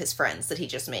 loses one of his friends that he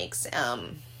just makes.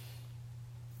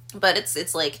 But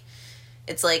it's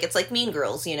like Mean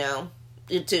Girls, you know,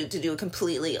 to do a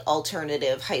completely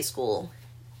alternative high school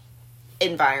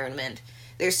environment.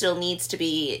 There still needs to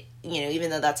be, you know, even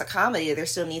though that's a comedy, there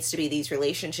still needs to be these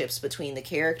relationships between the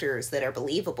characters that are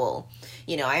believable.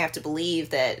 You know, I have to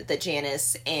believe that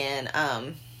Janice and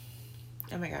oh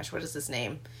my gosh, what is his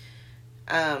name?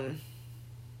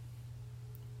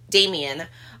 Damien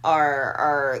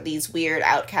are these weird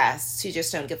outcasts who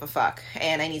just don't give a fuck.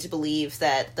 And I need to believe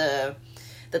that the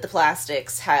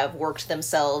Plastics have worked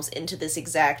themselves into this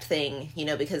exact thing, you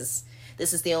know, because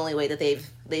this is the only way that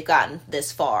they've gotten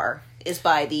this far, is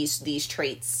by these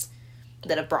traits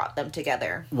that have brought them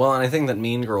together. Well, and I think that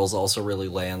Mean Girls also really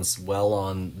lands well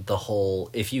on the whole,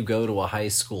 if you go to a high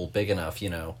school big enough, you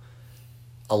know,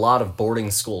 a lot of boarding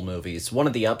school movies, one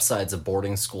of the upsides of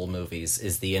boarding school movies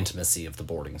is the intimacy of the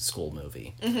boarding school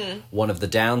movie. Mm-hmm. One of the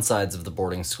downsides of the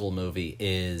boarding school movie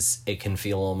is it can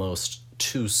feel almost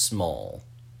too small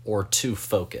or too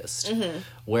focused. Mm-hmm.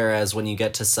 Whereas when you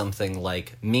get to something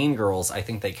like Mean Girls, I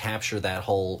think they capture that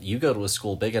whole, you go to a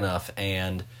school big enough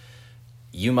and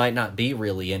you might not be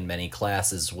really in many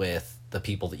classes with the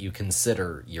people that you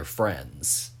consider your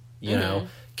friends. You know,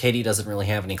 Katie doesn't really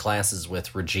have any classes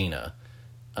with Regina.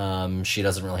 She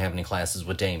doesn't really have any classes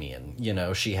with Damien. You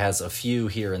know, she has a few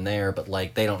here and there, but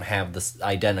like they don't have the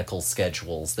identical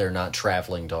schedules. They're not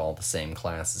traveling to all the same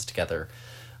classes together.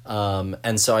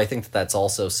 And so I think that that's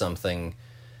also something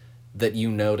that you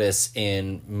notice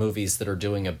in movies that are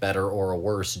doing a better or a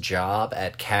worse job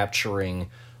at capturing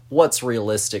what's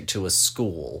realistic to a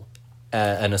school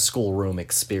and a schoolroom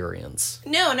experience.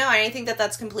 No, I think that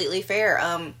that's completely fair.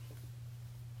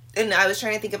 And I was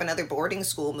trying to think of another boarding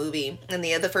school movie, and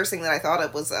the first thing that I thought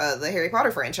of was the Harry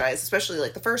Potter franchise, especially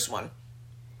like the first one.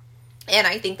 And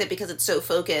I think that because it's so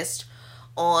focused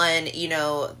on, you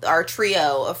know, our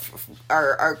trio of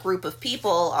our group of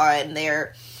people and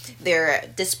their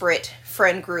disparate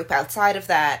friend group outside of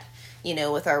that, you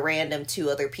know, with our random two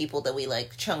other people that we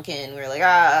like chunk in. We're like,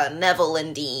 Neville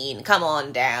and Dean, come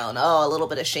on down. Oh, a little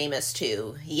bit of Seamus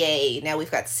too. Yay, now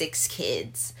we've got 6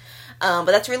 kids. But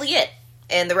that's really it.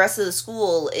 And the rest of the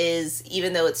school is,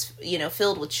 even though it's, you know,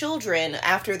 filled with children,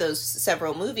 after those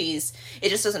several movies, it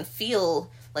just doesn't feel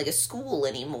like a school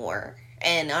anymore.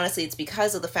 And honestly, it's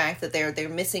because of the fact that they're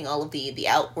missing all of the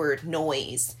outward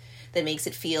noise that makes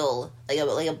it feel like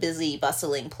a busy,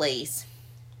 bustling place.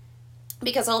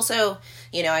 Because also,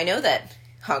 you know, I know that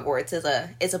Hogwarts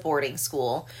is a boarding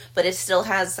school, but it still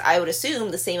has, I would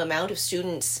assume, the same amount of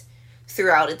students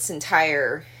throughout its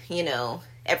entire, you know,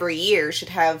 every year should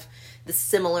have the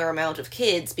similar amount of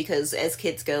kids, because as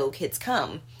kids go, kids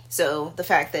come. So the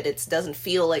fact that it doesn't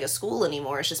feel like a school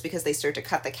anymore is just because they start to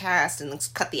cut the cast and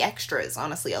cut the extras,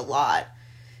 honestly, a lot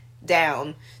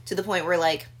down to the point where,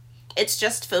 like, it's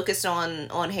just focused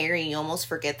on Harry. You almost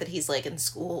forget that he's, like, in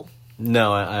school.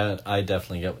 No, I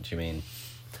definitely get what you mean.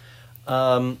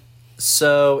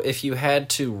 So if you had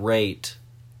to rate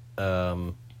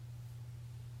Dead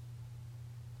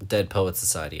Poet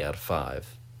Society out of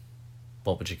 5,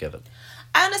 what would you give it?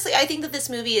 Honestly, I think that this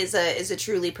movie is a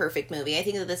truly perfect movie. I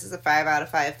think that this is a 5 out of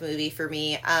 5 movie for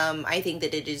me. I think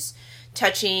that it is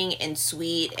touching and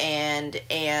sweet and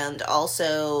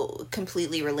also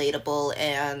completely relatable,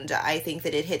 and I think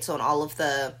that it hits on all of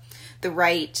the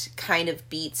right kind of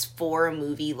beats for a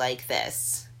movie like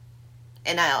this.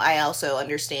 And I also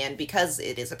understand, because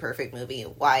it is a perfect movie,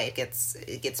 why it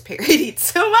gets parodied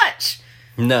so much.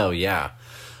 No, yeah.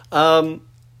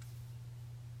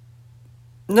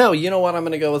 No, you know what? I'm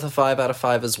going to go with a 5 out of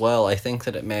 5 as well. I think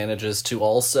that it manages to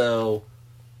also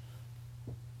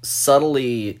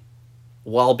subtly,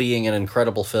 while being an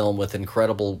incredible film with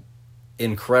incredible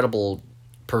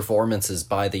performances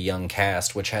by the young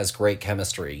cast, which has great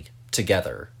chemistry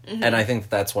together. Mm-hmm. And I think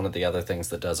that's one of the other things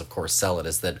that does, of course, sell it,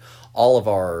 is that all of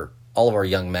our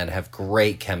young men have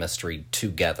great chemistry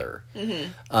together.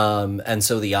 Mm-hmm. And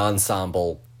so the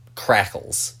ensemble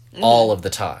crackles all of the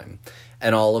time.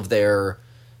 And all of their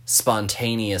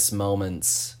spontaneous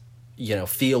moments,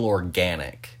 feel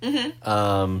organic.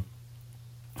 Mm-hmm.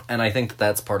 And I think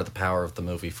that's part of the power of the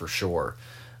movie for sure,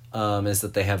 is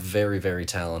that they have very, very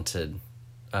talented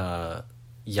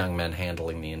young men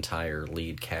handling the entire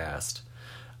lead cast.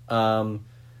 But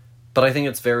I think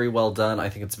it's very well done. I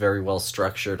think it's very well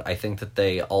structured. I think that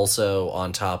they also,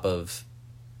 on top of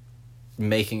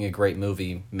making a great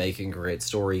movie, making a great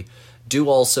story, do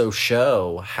also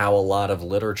show how a lot of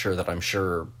literature that I'm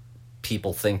sure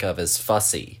people think of as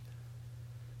fussy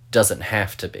doesn't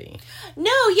have to be.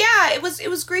 No, yeah, it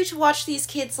was great to watch these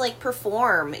kids, like,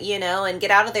 perform, and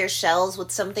get out of their shells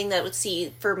with something that would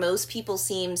for most people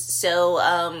seems so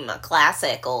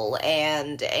classical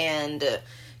and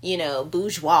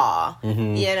bourgeois.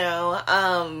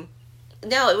 Mm-hmm.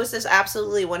 No, it was just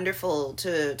absolutely wonderful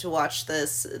to watch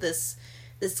this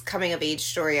coming of age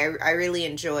story. I really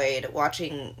enjoyed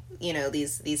watching,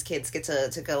 these kids get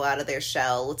to go out of their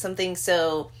shell with something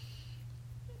so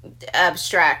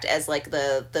abstract as, like,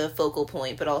 the focal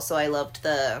point, but also I loved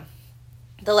the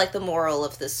moral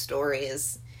of this story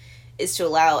is to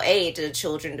allow to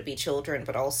children to be children,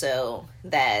 but also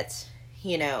that,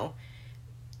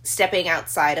 stepping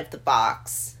outside of the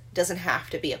box doesn't have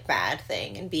to be a bad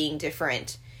thing, and being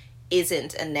different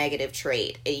isn't a negative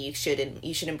trait. You should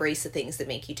embrace the things that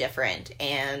make you different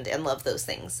and love those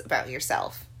things about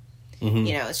yourself. Mm-hmm.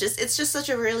 It's just such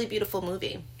a really beautiful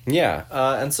movie. Yeah,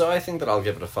 and so I think that I'll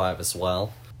give it a 5 as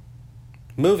well.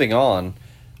 Moving on,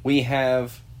 we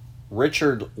have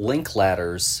Richard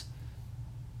Linklater's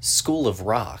School of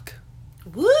Rock.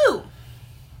 Woo!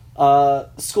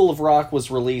 School of Rock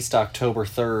was released October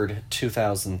 3rd,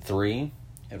 2003.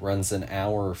 It runs an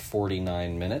hour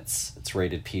 49 minutes. It's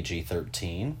rated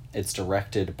PG-13. It's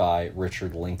directed by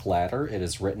Richard Linklater. It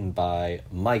is written by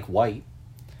Mike White.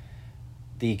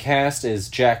 The cast is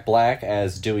Jack Black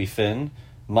as Dewey Finn,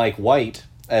 Mike White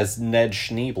as Ned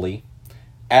Schneebly,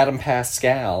 Adam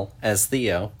Pascal as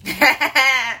Theo,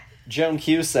 Joan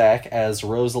Cusack as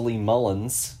Rosalie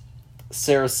Mullins,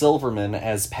 Sarah Silverman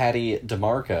as Patty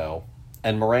DeMarco,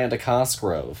 and Miranda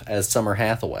Cosgrove as Summer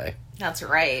Hathaway. That's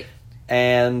right.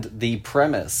 And the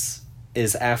premise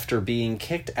is, after being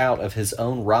kicked out of his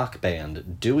own rock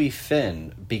band, Dewey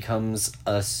Finn becomes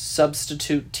a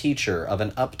substitute teacher of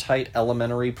an uptight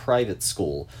elementary private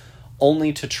school,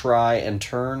 only to try and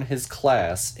turn his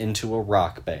class into a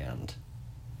rock band.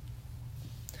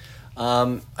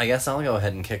 I guess I'll go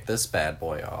ahead and kick this bad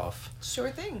boy off. Sure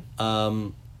thing.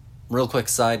 Real quick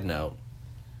side note.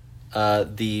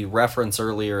 The reference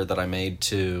earlier that I made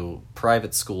to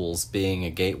private schools being a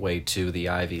gateway to the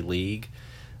Ivy League,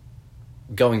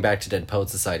 going back to Dead Poet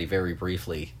Society very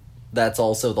briefly, that's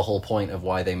also the whole point of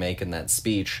why they make in that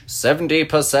speech,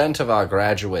 70% of our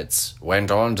graduates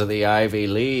went on to the Ivy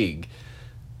League,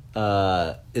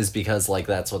 is because, like,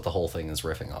 that's what the whole thing is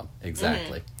riffing on.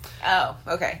 Exactly. Mm.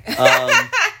 Oh, okay.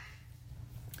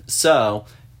 So,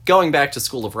 going back to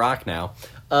School of Rock now.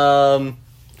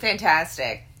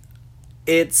 Fantastic.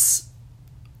 It's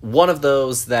one of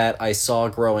those that I saw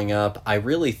growing up. I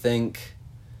really think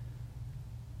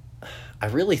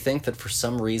that for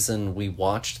some reason we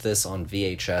watched this on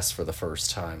VHS for the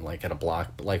first time, like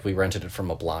we rented it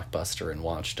from a Blockbuster and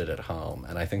watched it at home.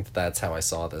 And I think that's how I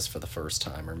saw this for the first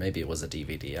time, or maybe it was a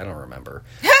DVD. I don't remember.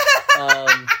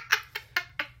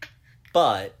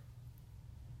 But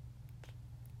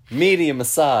medium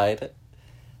aside,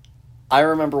 I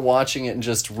remember watching it and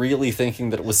just really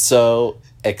thinking that it was so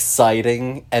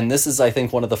exciting. And this is, I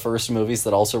think, one of the first movies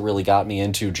that also really got me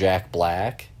into Jack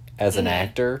Black as an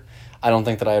actor. I don't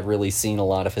think that I had really seen a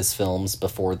lot of his films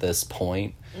before this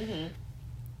point.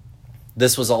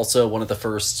 This was also one of the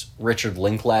first Richard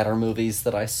Linklater movies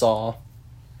that I saw.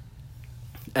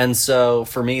 And so,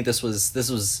 for me, this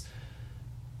was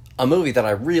a movie that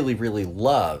I really, really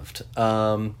loved.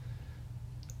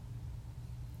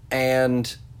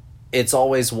 And it's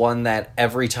always one that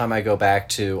every time I go back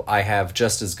to, I have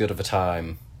just as good of a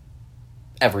time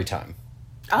every time.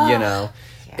 Oh, you know?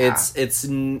 Yeah. It's a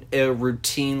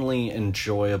routinely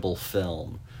enjoyable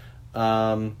film.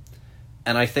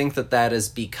 And I think that is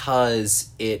because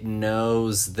it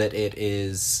knows that it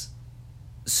is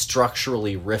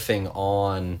structurally riffing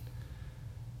on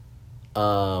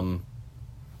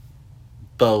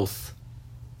both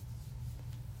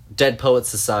Dead Poets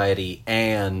Society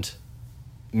and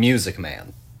Music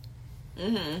Man.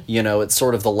 You know, it's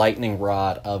sort of the lightning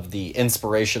rod of the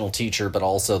inspirational teacher, but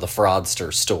also the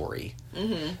fraudster story.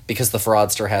 Because the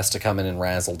fraudster has to come in and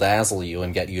razzle-dazzle you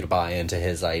and get you to buy into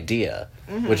his idea,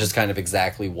 which is kind of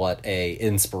exactly what a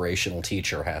inspirational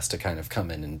teacher has to kind of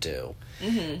come in and do.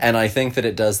 And I think that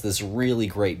it does this really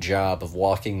great job of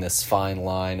walking this fine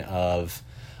line of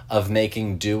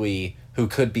making Dewey, who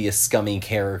could be a scummy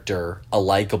character, a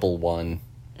likable one.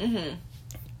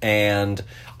 And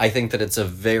I think that it's a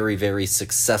very, very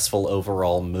successful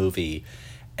overall movie.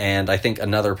 And I think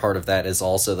another part of that is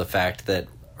also the fact that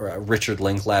Richard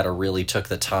Linklater really took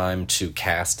the time to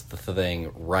cast the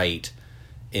thing right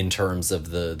in terms of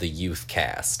the youth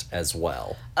cast as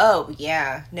well. Oh,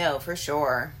 yeah. No, for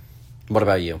sure. What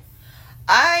about you?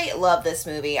 I love this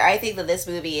movie. I think that this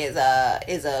movie is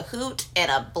a hoot and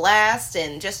a blast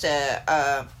and just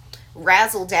a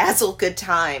razzle-dazzle good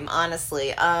time,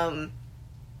 honestly.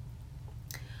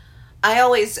 I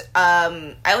always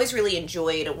really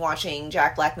enjoyed watching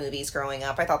Jack Black movies growing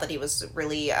up. I thought that he was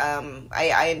really,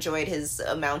 I enjoyed his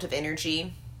amount of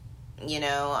energy, you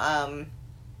know,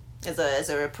 as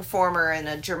a performer and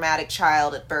a dramatic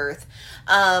child at birth.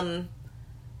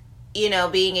 You know,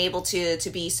 being able to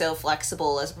be so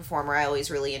flexible as a performer, I always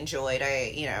really enjoyed.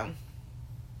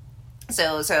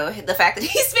 So the fact that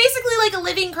he's basically like a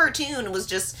living cartoon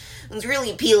was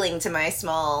really appealing to my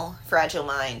small, fragile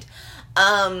mind.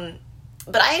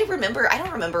 But I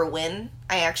don't remember when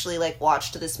I actually, like,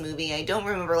 watched this movie. I don't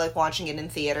remember, like, watching it in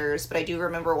theaters, but I do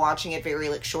remember watching it very,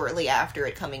 like, shortly after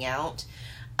it coming out.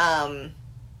 And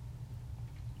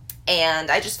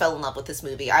I just fell in love with this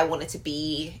movie. I wanted to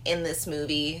be in this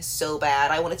movie so bad.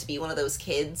 I wanted to be one of those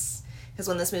kids. Because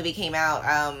when this movie came out,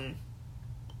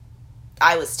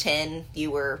 I was 10. You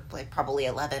were, like, probably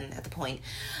 11 at the point.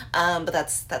 But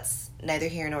that's neither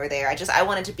here nor there. I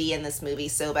wanted to be in this movie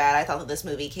so bad. I thought that this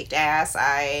movie kicked ass.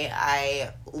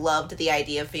 I loved the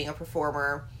idea of being a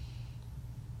performer.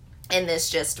 And this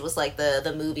just was, like,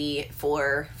 the movie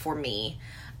for me.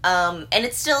 And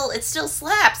it still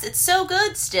slaps. It's so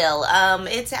good still.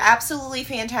 It's absolutely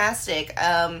fantastic.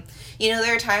 You know,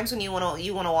 there are times when you want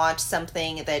to watch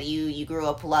something that you grew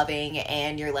up loving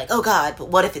and you're like, oh God, but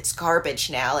what if it's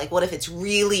garbage now? Like, what if it's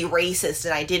really racist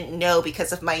and I didn't know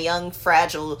because of my young,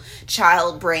 fragile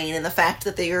child brain and the fact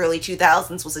that the early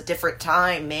 2000s was a different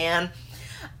time, man.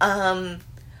 But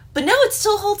no, it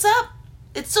still holds up.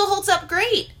 It still holds up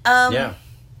great. Yeah.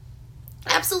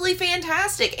 Absolutely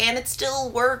fantastic, and it still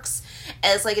works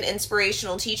as like an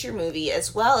inspirational teacher movie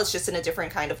as well. It's just in a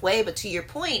different kind of way, but to your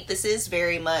point, this is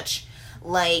very much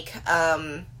like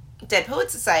Dead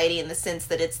Poets Society in the sense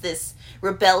that it's this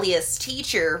rebellious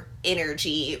teacher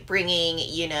energy bringing,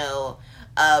 you know,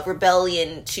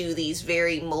 rebellion to these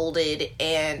very molded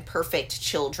and perfect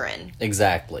children.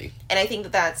 Exactly. And I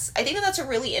think that's a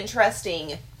really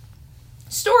interesting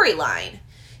storyline.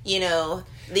 You know,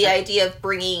 the idea of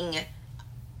bringing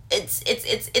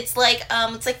it's like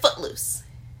Footloose,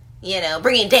 you know,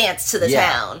 bringing dance to the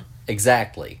town.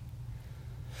 Exactly.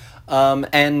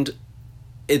 And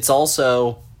it's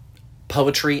also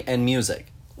poetry and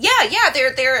music. Yeah,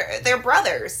 they're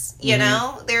brothers, you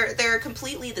know? They're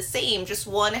completely the same, just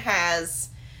one has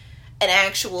an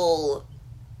actual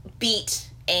beat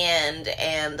and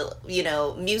you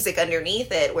know, music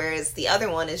underneath it, whereas the other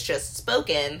one is just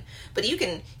spoken. But you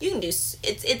can do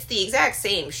it's the exact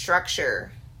same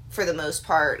structure for the most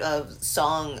part of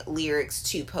song lyrics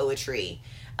to poetry.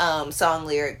 Song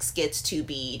lyrics gets to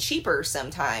be cheaper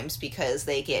sometimes because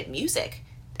they get music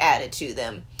added to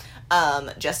them.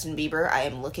 Justin Bieber, I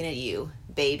am looking at you,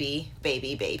 baby,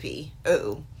 baby, baby.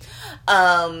 Ooh.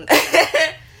 But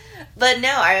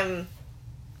no, I'm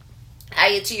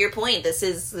to your point, this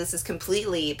is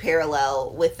completely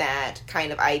parallel with that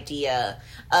kind of idea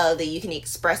that you can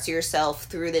express yourself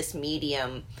through this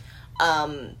medium,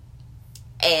 and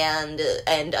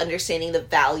understanding the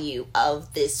value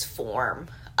of this form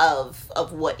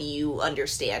of what you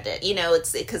understand it. You know,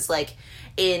 it's because like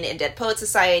in Dead Poet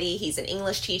Society, he's an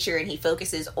English teacher and he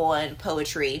focuses on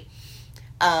poetry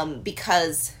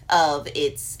because of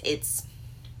its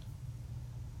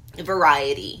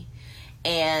variety.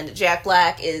 And Jack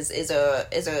Black is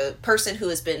a person who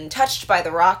has been touched by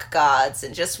the rock gods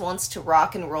and just wants to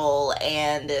rock and roll,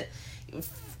 and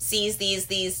sees these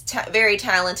very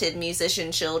talented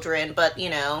musician children, but you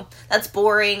know, that's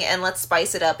boring, and let's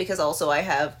spice it up because also I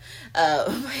have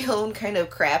my own kind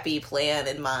of crappy plan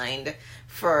in mind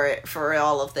for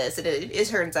all of this. It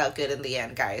turns out good in the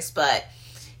end, guys, but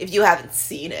if you haven't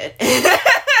seen it.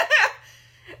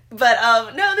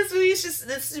 But no, this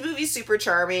movie's super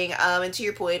charming. And to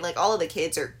your point, like, all of the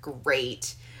kids are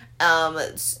great.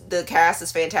 The cast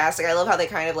is fantastic. I love how they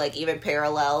kind of like even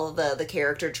parallel the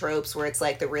character tropes where it's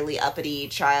like the really uppity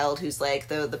child who's like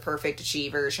the perfect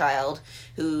achiever child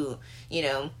who, you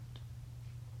know,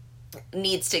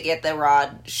 needs to get the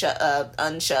rod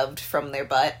unshoved from their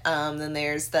butt. Then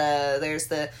there's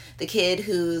the kid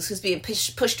who's being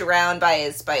pushed around by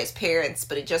his parents,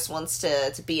 but he just wants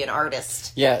to be an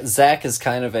artist. Yeah, Zach is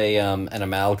kind of an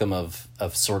amalgam of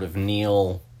sort of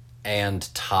Neil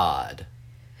and Todd.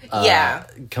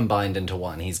 Combined into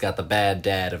one. He's got the bad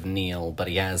dad of Neil, but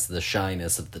he has the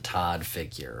shyness of the Todd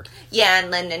figure. Yeah,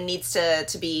 and then needs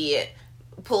to be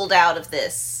pulled out of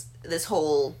this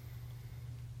whole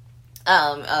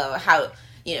how,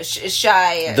 you know,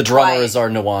 shy. The drummer is our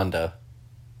Nawanda.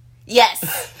 Yes,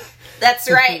 that's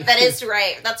right. That is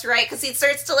right. That's right. Because he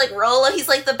starts to like roll. He's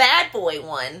like the bad boy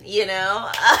one, you know.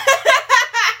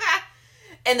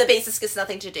 And the bassist gets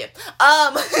nothing to do.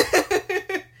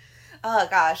 Oh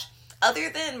gosh.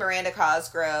 Other than Miranda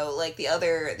Cosgrove, like the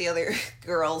other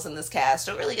girls in this cast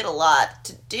don't really get a lot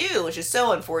to do, which is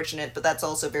so unfortunate. But that's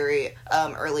also very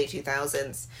early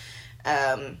 2000s.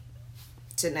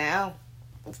 To now,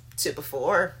 to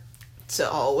before, to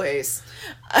always.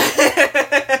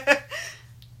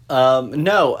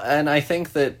 No, and I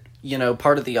think that, you know,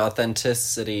 part of the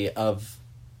authenticity of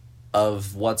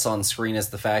what's on screen is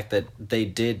the fact that they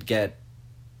did get,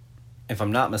 if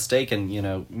I'm not mistaken, you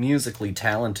know, musically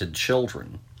talented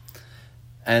children.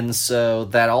 And so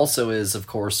that also is, of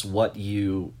course, what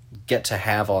you get to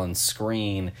have on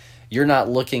screen. You're not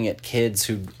looking at kids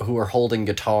who are holding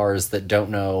guitars that don't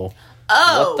know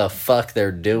what the fuck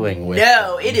they're doing with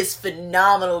them. It is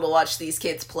phenomenal to watch these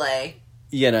kids play.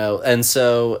 You know, and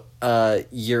so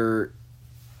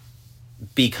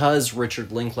because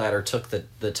Richard Linklater took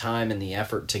the time and the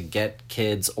effort to get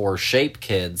kids or shape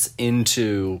kids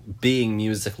into being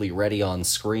musically ready on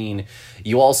screen,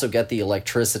 you also get the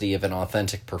electricity of an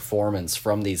authentic performance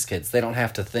from these kids. They don't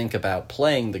have to think about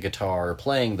playing the guitar or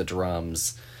playing the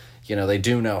drums. You know, they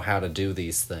do know how to do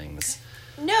these things.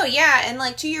 No, yeah, and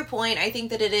like to your point, I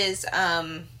think that it is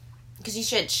because you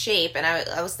said shape, and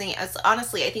I was thinking,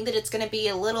 honestly, I think that it's going to be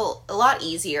a lot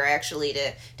easier actually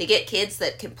to get kids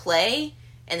that can play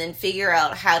and then figure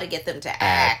out how to get them to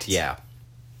act. Yeah,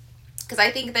 because I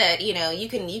think that, you know, you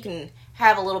can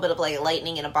have a little bit of like a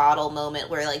lightning in a bottle moment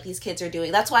where like these kids are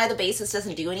doing. That's why the bassist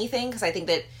doesn't do anything, because I think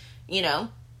that, you know,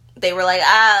 they were like,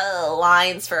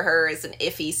 lines for her is an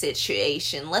iffy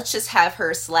situation. Let's just have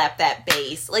her slap that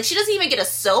bass. Like, she doesn't even get a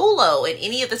solo in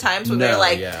any of the times when they're,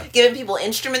 like, giving people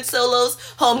instrument solos.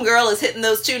 Homegirl is hitting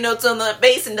those 2 notes on the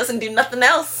bass and doesn't do nothing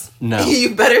else. No.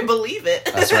 You better believe it.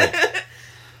 That's right.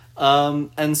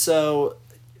 And so,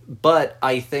 but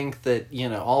I think that, you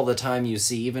know, all the time you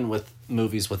see, even with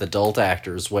movies with adult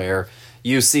actors, where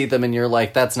you see them and you're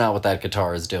like, that's not what that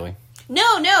guitar is doing.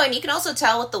 No, and you can also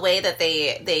tell with the way that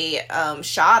they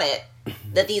shot it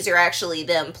that these are actually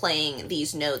them playing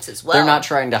these notes as well. They're not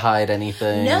trying to hide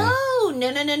anything. No.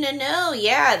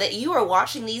 Yeah, that you are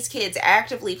watching these kids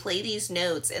actively play these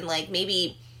notes, and like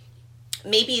maybe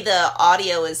the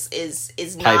audio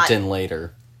is not piped in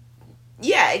later.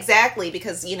 Yeah, exactly,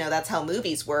 because, you know, that's how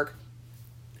movies work.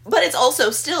 But it's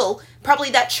also still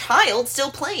probably that child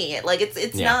still playing it. Like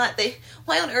it's not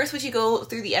why on earth would you go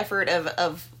through the effort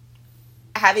of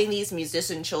having these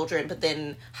musician children, but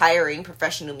then hiring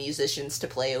professional musicians to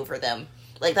play over them?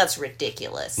 Like, that's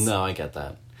ridiculous. No, I get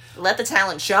that. Let the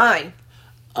talent shine.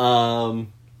 No,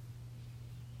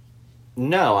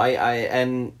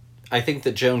 I think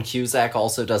that Joan Cusack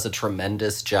also does a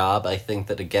tremendous job. I think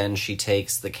that, again, she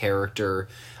takes a character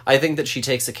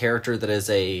that is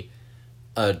a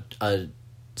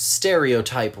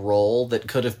stereotype role that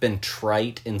could have been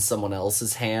trite in someone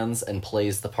else's hands and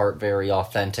plays the part very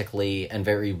authentically and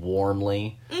very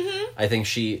warmly. I think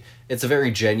it's a very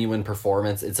genuine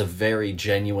performance. It's a very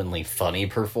genuinely funny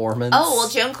performance. Oh, well,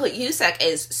 Joan Cusack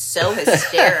is so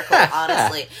hysterical,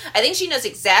 honestly. I think she knows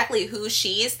exactly who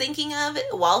she is thinking of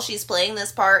while she's playing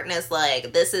this part, and is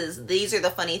like, these are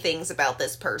the funny things about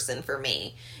this person for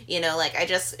me. You know, like,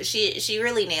 she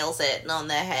really nails it on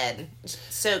the head.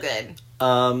 So good.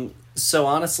 So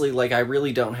honestly, like, I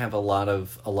really don't have a lot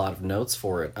of notes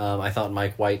for it. I thought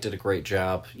Mike White did a great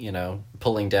job, you know,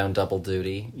 pulling down double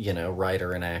duty, you know,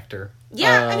 writer and actor.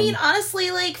 Yeah, I mean,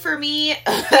 honestly, like, for me,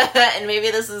 and maybe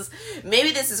this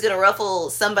is gonna ruffle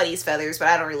somebody's feathers, but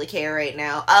I don't really care right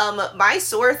now. My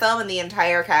sore thumb in the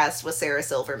entire cast was Sarah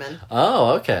Silverman.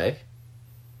 Oh, okay.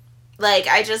 Like,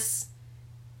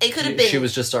 it could have been... She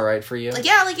was just alright for you? Like,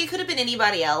 yeah, like, it could have been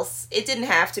anybody else. It didn't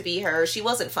have to be her. She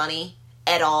wasn't funny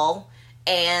at all.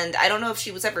 And I don't know if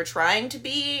she was ever trying to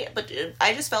be, but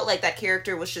I just felt like that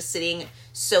character was just sitting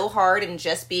so hard and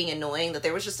just being annoying that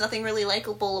there was just nothing really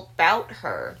likable about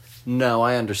her. No,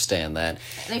 I understand that.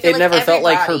 It never felt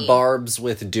like her barbs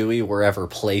with Dewey were ever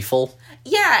playful.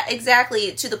 Yeah,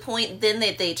 exactly. To the point then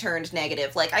that they turned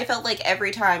negative. Like, I felt like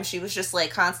every time she was just, like,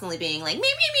 constantly being like,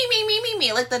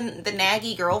 me, like the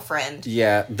naggy girlfriend.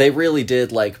 Yeah, they really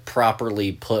did, like,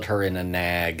 properly put her in a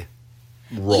nag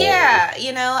role. Yeah,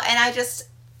 you know, and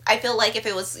I feel like if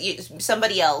it was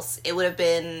somebody else, it would have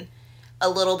been a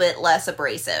little bit less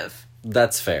abrasive.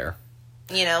 That's fair.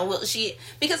 You know,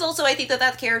 because also I think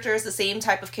that character is the same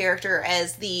type of character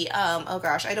as the, oh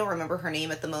gosh, I don't remember her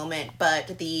name at the moment,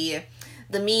 but the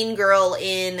mean girl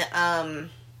in,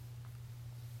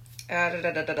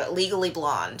 Legally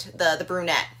Blonde, the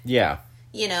brunette. Yeah.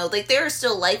 You know, like, there are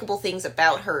still likable things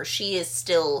about her. She is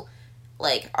still,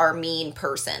 like, our mean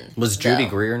person. Was Judy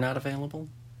Greer not available?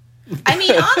 I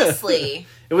mean, honestly.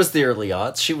 It was the early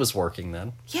aughts. She was working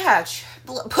then. Yeah.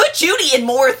 Put Judy in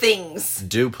more things.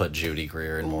 Do put Judy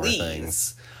Greer in more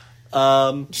things.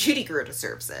 Judy Greer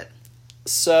deserves it.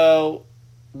 So,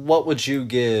 what would you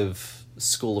give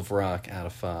School of Rock out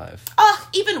of 5?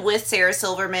 Even with Sarah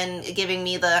Silverman giving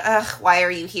me the why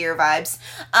are you here vibes,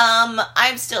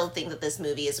 I still think that this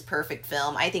movie is a perfect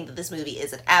film. I think that this movie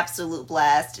is an absolute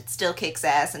blast. It still kicks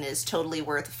ass and is totally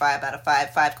worth a 5 out of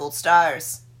 5 gold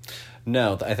stars.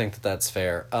 No, I think that's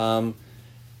fair.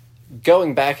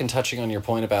 Going back and touching on your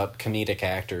point about comedic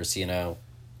actors, you know,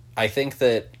 I think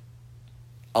that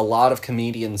a lot of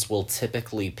comedians will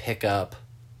typically pick up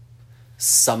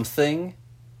something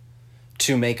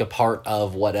to make a part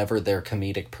of whatever their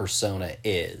comedic persona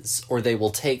is. Or they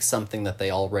will take something that they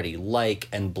already like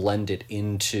and blend it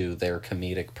into their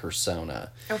comedic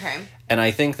persona. Okay. And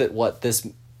I think that what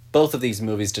both of these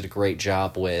movies did a great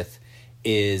job with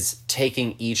is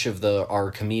taking each of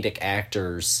our comedic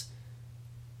actors'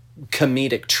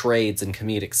 comedic traits and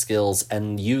comedic skills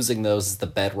and using those as the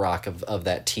bedrock of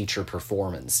that teacher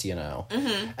performance, you know?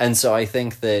 Mm-hmm. And so I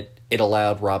think that it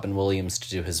allowed Robin Williams to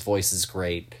do his voices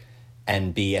great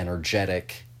and be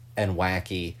energetic and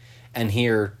wacky. And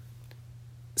here,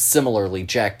 similarly,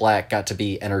 Jack Black got to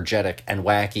be energetic and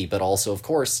wacky, but also, of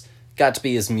course, got to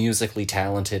be as musically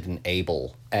talented and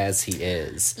able as he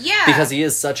is. Yeah. Because he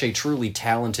is such a truly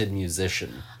talented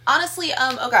musician. Honestly,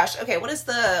 oh gosh, okay, what's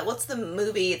the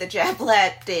movie that Jack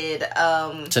Black did?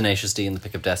 Tenacious D and the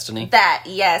Pick of Destiny? That,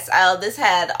 yes. This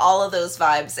had all of those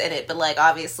vibes in it, but, like,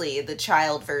 obviously the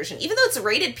child version, even though it's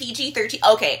rated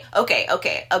PG-13,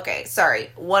 okay,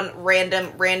 sorry. One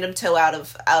random toe out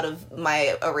of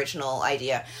my original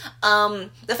idea.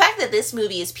 The fact that this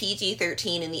movie is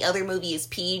PG-13 and the other movie is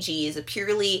PG is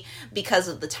purely because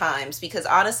of the times, because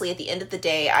honestly, at the end of the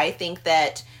day, I think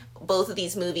that both of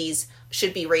these movies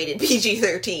should be rated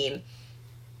PG-13.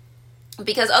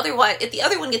 Because otherwise, if the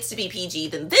other one gets to be PG,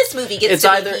 then this movie gets to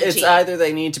be PG. It's either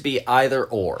they need to be either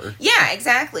or. Yeah,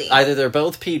 exactly. Either they're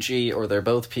both PG or they're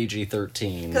both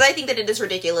PG-13. Because I think that it is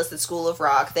ridiculous that School of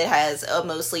Rock, that has a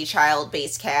mostly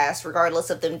child-based cast, regardless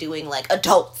of them doing, like,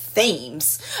 adult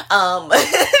themes, or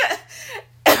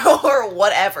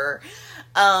whatever,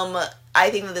 I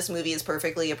think that this movie is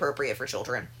perfectly appropriate for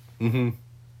children. Mm-hmm.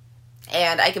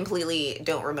 And I completely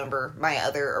don't remember my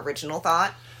other original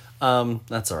thought.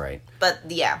 That's all right. But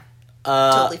yeah,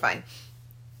 totally fine.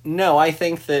 No, I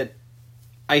think that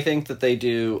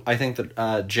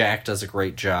Jack does a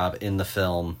great job in the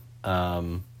film.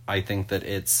 I think that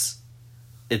it's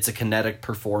a kinetic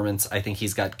performance. I think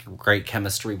he's got great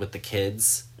chemistry with the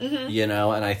kids, you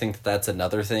know, and I think that's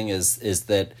another thing is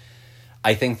that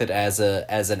I think that as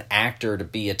an actor, to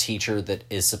be a teacher that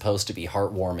is supposed to be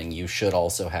heartwarming, you should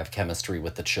also have chemistry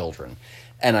with the children.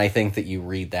 And I think that you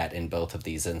read that in both of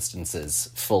these instances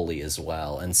fully as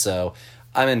well. And so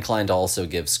I'm inclined to also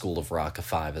give School of Rock a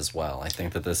 5 as well. I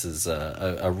think that this is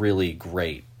a really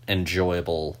great,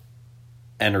 enjoyable,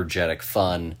 energetic,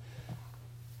 fun,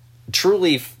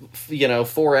 truly,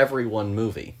 for everyone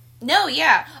movie. No,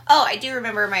 yeah. Oh, I do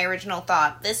remember my original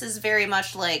thought. This is very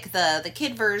much like the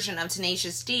kid version of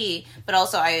Tenacious D, but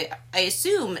also I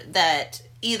assume that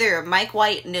either Mike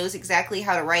White knows exactly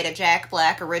how to write a Jack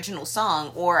Black original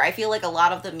song, or I feel like a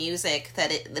lot of the music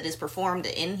that is performed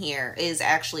in here is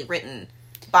actually written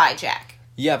by Jack.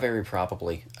 Yeah, very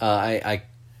probably.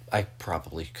 I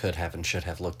probably could have and should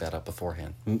have looked that up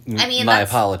beforehand. My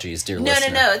apologies, dear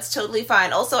listener. No, it's totally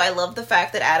fine. Also, I love the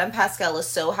fact that Adam Pascal is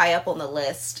so high up on the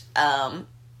list.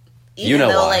 You know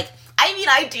why.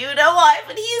 I do know why,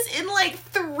 but he is in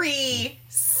 3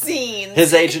 scenes.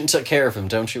 His agent took care of him,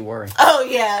 don't you worry. Oh,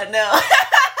 yeah, no.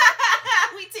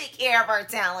 We take care of our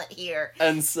talent here.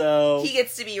 And so... he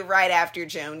gets to be right after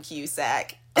Joan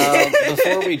Cusack.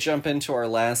 Before we jump into our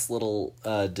last little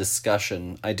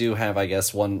discussion, I do have, I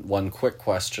guess, one quick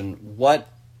question. What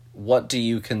do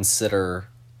you consider,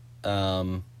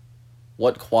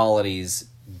 what qualities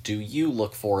do you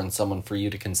look for in someone for you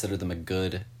to consider them a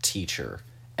good teacher?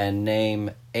 And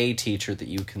name a teacher that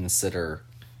you consider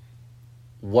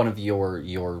one of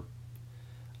your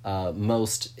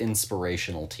most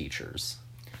inspirational teachers.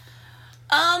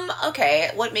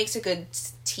 Okay, what makes a good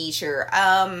teacher?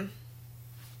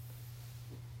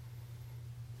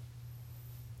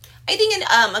 I think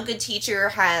a good teacher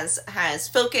has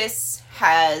focus,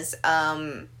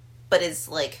 but is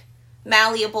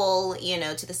malleable,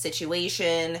 to the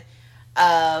situation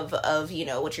of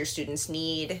what your students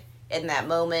need in that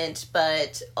moment,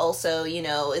 but also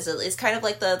is kind of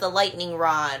like the lightning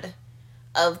rod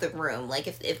of the room. Like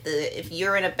if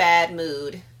you're in a bad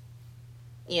mood,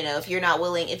 if you're not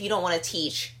willing, if you don't want to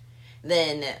teach,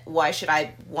 then why should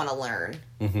I want to learn?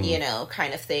 Mm-hmm.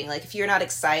 Kind of thing. Like if you're not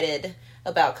excited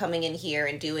about coming in here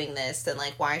and doing this, then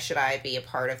why should I be a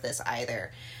part of this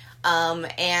either?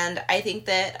 And I think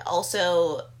that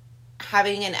also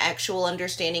having an actual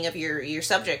understanding of your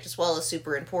subject as well is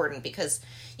super important, because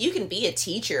you can be a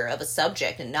teacher of a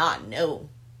subject and not know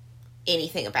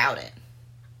anything about it,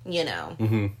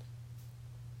 Mm-hmm.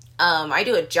 I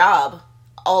do a job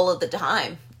all of the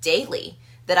time, daily,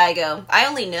 that I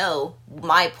only know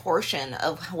my portion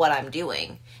of what I'm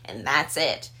doing, and that's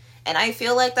it. And I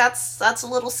feel like that's a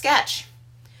little sketch.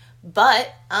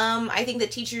 But I think that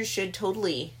teachers should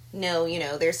totally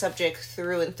know, their subject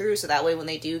through and through, so that way when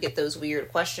they do get those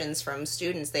weird questions from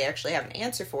students, they actually have an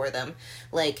answer for them.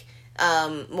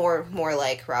 More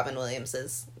like Robin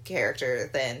Williams's character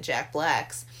than Jack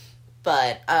Black's.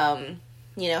 But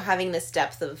having this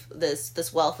depth of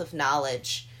this wealth of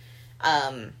knowledge,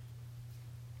 I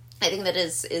think that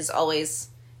is always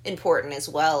important as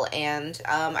well. And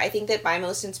I think that my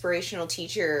most inspirational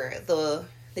teacher, the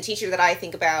teacher that I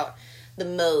think about the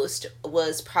most,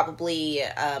 was probably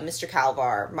Mr.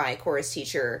 Calvar, my chorus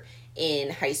teacher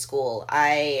in high school.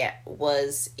 I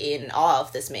was in awe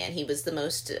of this man. He was the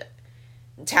most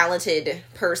talented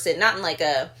person, not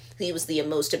in he was the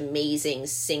most amazing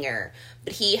singer,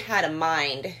 but he had a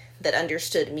mind that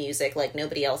understood music like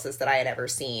nobody else's that I had ever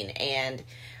seen. And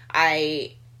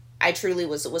I truly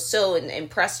was so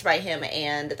impressed by him,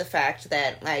 and the fact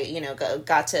that I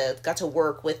got to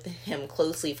work with him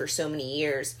closely for so many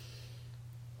years.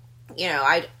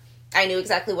 I knew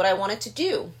exactly what I wanted to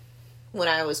do when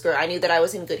I was growing. I knew that I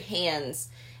was in good hands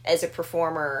as a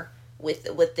performer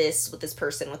with this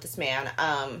person, with this man.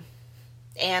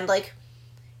 And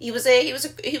he was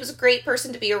a great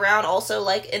person to be around. Also,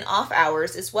 in off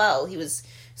hours as well, he was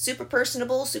super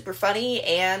personable, super funny,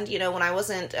 and when I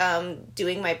wasn't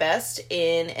doing my best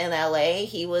in LA,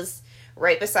 he was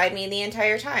right beside me the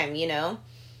entire time.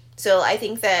 So I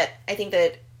think that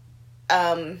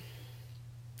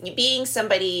being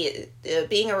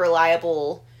being a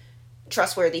reliable,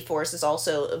 trustworthy force is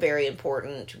also very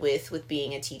important with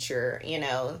being a teacher.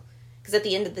 Because at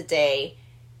the end of the day,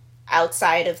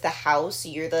 outside of the house,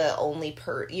 you're the only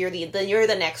you're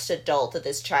the next adult that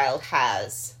this child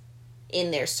has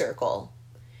in their circle,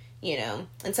 and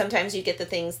sometimes you get the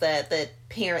things that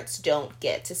parents don't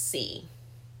get to see.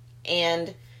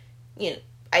 And,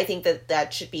 I think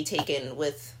that should be taken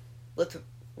with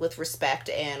respect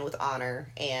and with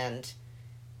honor. And,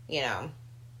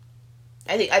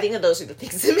 I think that those are the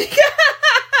things that make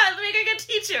a good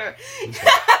teacher.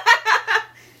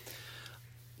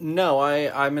 No,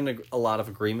 I'm in a lot of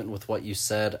agreement with what you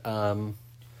said.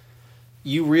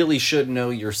 you really should know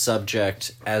your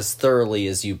subject as thoroughly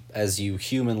as you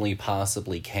humanly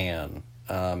possibly can.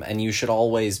 And you should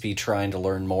always be trying to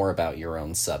learn more about your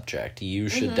own subject. You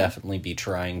should definitely be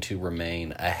trying to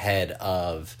remain ahead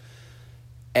of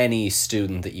any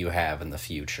student that you have in the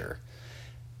future.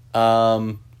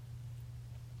 I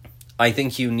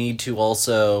think you need to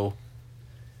also...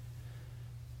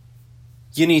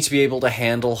 You need to be able to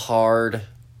handle hard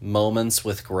moments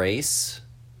with grace.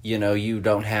 You know, you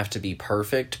don't have to be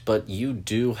perfect, but you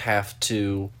do have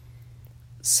to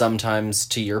sometimes,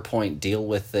 to your point, deal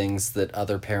with things that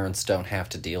other parents don't have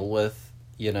to deal with,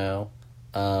 you know,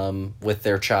 with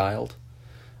their child.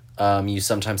 You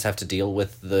sometimes have to deal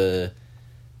with the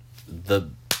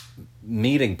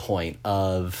meeting point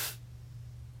of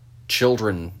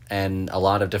children and a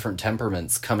lot of different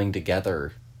temperaments coming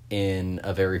together in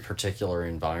a very particular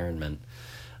environment.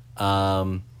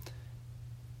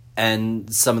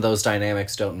 And some of those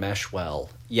dynamics don't mesh well.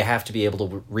 You have to be able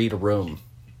to read a room,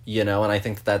 you know, and I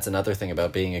think that's another thing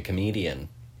about being a comedian,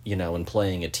 you know, and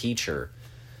playing a teacher.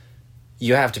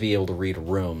 You have to be able to read a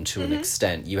room to an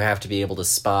extent. You have to be able to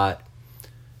spot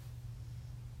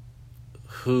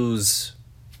who's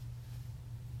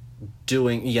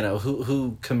doing, you know,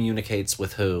 who communicates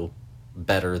with who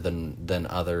better than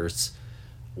others.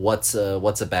 What's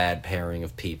a bad pairing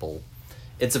of people.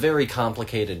 It's a very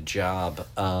complicated job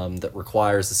that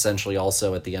requires essentially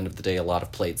also at the end of the day a lot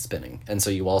of plate spinning. And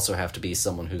so you also have to be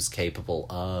someone who's capable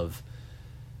of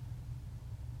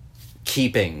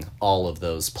keeping all of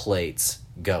those plates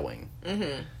going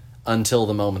until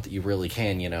the moment that you really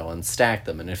can, you know, unstack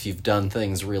them. And if you've done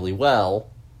things really well,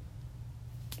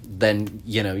 then,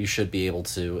 you know, you should be able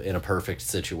to, in a perfect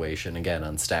situation, again,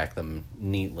 unstack them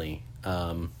neatly.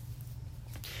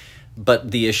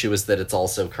 But the issue is that it's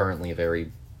also currently a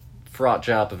very fraught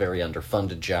job, a very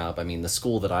underfunded job. I mean, the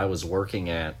school that I was working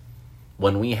at,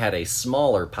 when we had a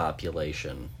smaller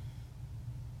population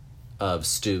of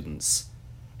students,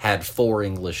 had 4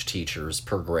 English teachers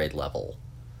per grade level.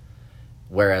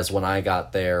 Whereas when I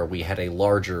got there, we had a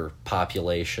larger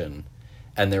population,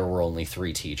 and there were only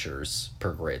 3 teachers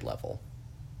per grade level.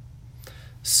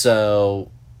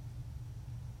 So,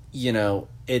 you know,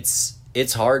 it's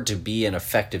hard to be an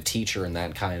effective teacher in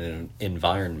that kind of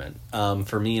environment.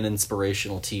 For me, an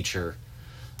inspirational teacher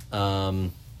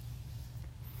is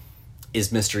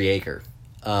Mr. Yeager.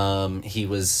 He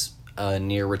was a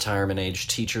near retirement age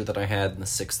teacher that I had in the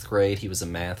 6th grade. He was a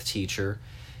math teacher.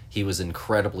 He was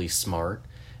incredibly smart.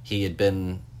 He had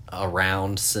been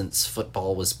around since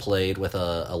football was played with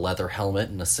a leather helmet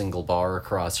and a single bar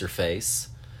across your face.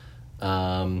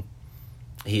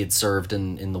 He had served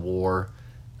in the war.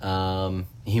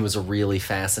 He was a really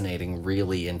fascinating,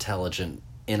 really intelligent,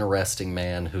 interesting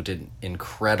man who did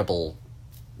incredible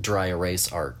dry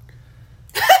erase art.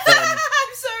 I'm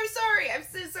so sorry. I'm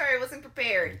so sorry. I wasn't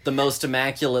prepared. The most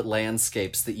immaculate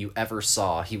landscapes that you ever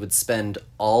saw. He would spend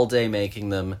all day making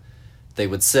them. They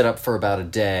would sit up for about a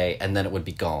day, and then it would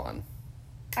be gone.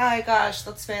 Oh my gosh,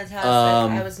 that's fantastic.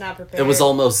 I was not prepared. It was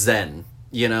almost Zen.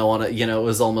 You know, it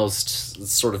was almost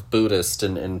sort of Buddhist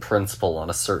in principle on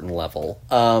a certain level.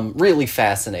 Really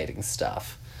fascinating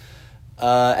stuff.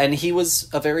 And he was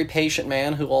a very patient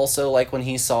man who also, like, when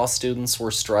he saw students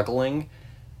were struggling,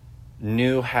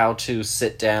 knew how to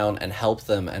sit down and help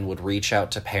them and would reach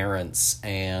out to parents.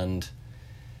 And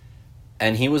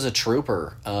he was a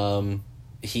trooper.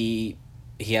 He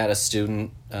had a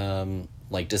student,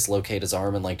 like, dislocate his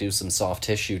arm and, like, do some soft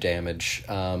tissue damage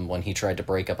when he tried to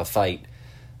break up a fight.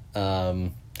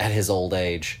 At his old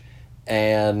age.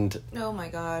 And oh my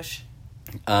gosh.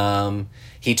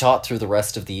 He taught through the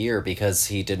rest of the year because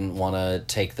he didn't want to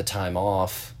take the time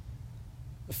off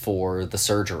for the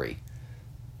surgery.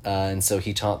 And so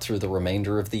he taught through the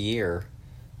remainder of the year.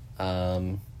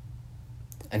 And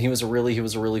he was a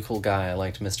really cool guy. I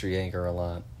liked Mr. Yeager a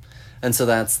lot. And so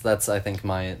that's I think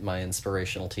my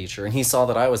inspirational teacher. And he saw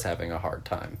that I was having a hard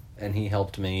time, and he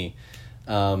helped me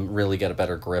really get a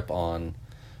better grip on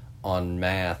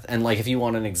math. And, like, if you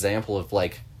want an example of,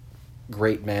 like,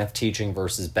 great math teaching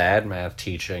versus bad math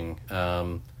teaching,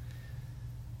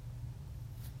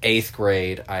 8th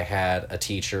grade I had a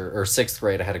teacher, or 6th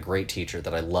grade I had a great teacher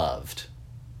that I loved.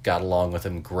 Got along with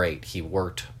him great. He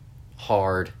worked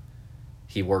hard.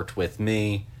 He worked with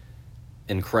me.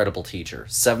 Incredible teacher.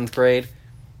 7th grade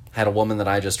had a woman that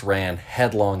I just ran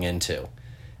headlong into.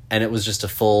 And it was just a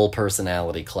full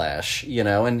personality clash, you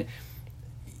know, and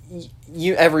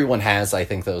everyone has, I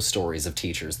think, those stories of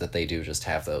teachers that they do just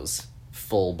have those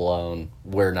full-blown,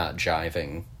 we're not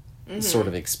jiving sort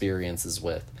of experiences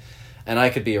with. And I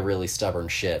could be a really stubborn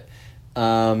shit.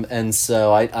 And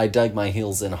so I dug my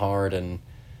heels in hard, and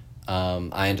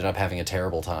I ended up having a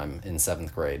terrible time in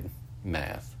 7th grade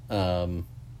math.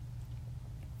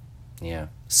 Yeah.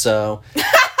 So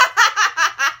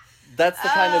that's the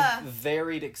kind of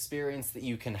varied experience that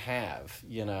you can have,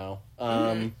 you know.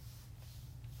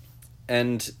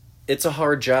 And it's a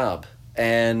hard job.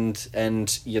 And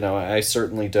you know, I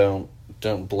certainly don't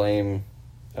blame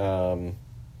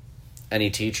any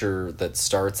teacher that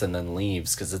starts and then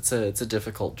leaves, because it's a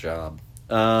difficult job.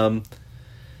 But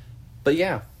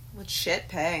yeah. With shit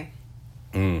pay.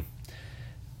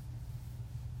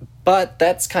 But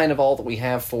that's kind of all that we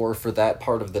have for that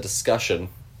part of the discussion.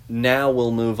 Now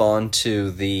we'll move on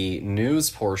to the news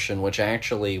portion, which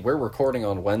actually we're recording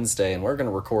on Wednesday, and we're going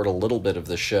to record a little bit of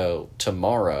the show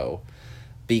tomorrow,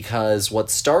 because what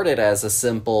started as a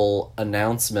simple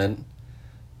announcement,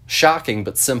 shocking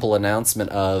but simple announcement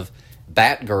of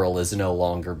Batgirl is no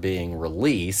longer being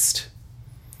released,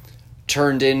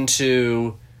 turned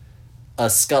into a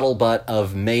scuttlebutt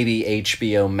of maybe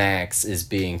HBO Max is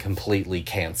being completely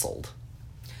canceled.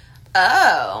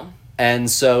 Oh.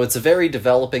 And so it's a very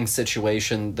developing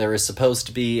situation. There is supposed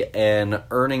to be an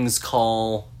earnings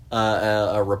call,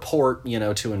 a report, you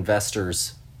know, to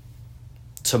investors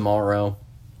tomorrow,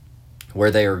 where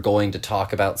they are going to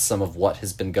talk about some of what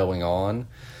has been going on.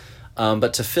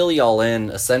 But to fill y'all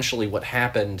in, essentially what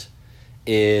happened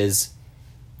is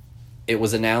it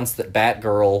was announced that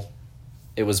Batgirl,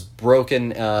 it was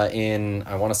broken in,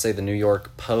 I want to say, the New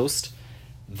York Post,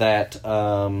 that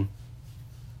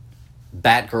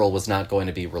Batgirl was not going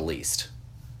to be released.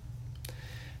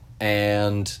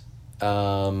 And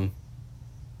in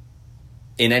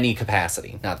any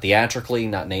capacity, not theatrically,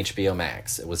 not in HBO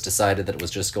Max. It was decided that it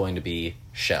was just going to be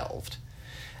shelved.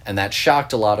 And that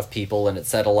shocked a lot of people, and it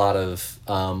set a lot of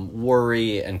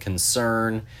worry and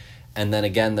concern. And then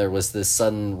again, there was this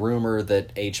sudden rumor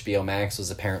that HBO Max was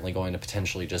apparently going to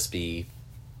potentially just be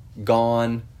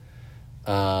gone.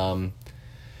 And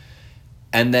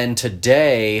then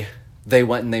today, they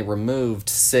went and they removed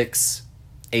 6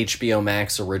 HBO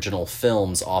Max original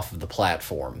films off of the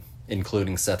platform,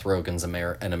 including Seth Rogen's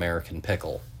An American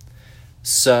Pickle.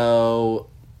 So,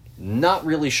 not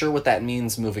really sure what that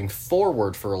means moving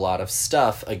forward for a lot of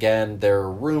stuff. Again, there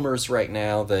are rumors right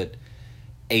now that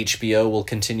HBO will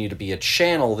continue to be a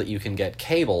channel that you can get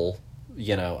cable,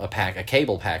 you know, a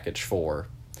cable package for.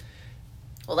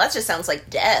 Well, that just sounds like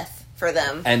death for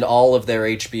them. And all of their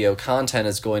HBO content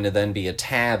is going to then be a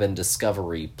tab in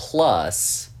Discovery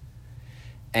Plus,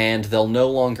 and they'll no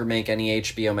longer make any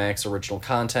HBO Max original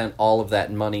content. All of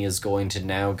that money is going to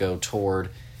now go toward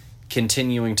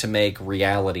continuing to make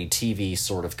reality TV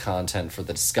sort of content for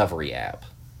the Discovery app.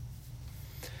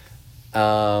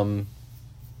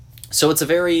 So it's a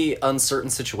very uncertain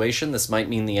situation. This might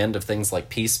mean the end of things like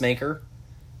Peacemaker,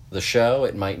 the show.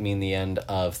 It might mean the end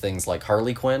of things like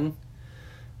Harley Quinn.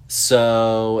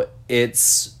 So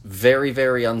it's very,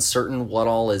 very uncertain what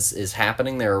all is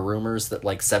happening. There are rumors that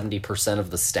like 70% of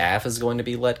the staff is going to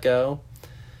be let go.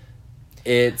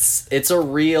 It's a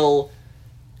real...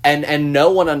 And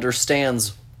no one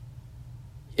understands,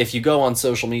 if you go on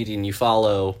social media and you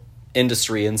follow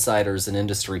industry insiders and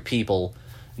industry people,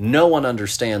 no one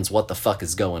understands what the fuck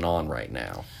is going on right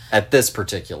now at this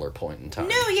particular point in time.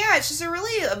 No, yeah, it's just a really,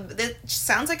 it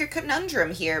sounds like a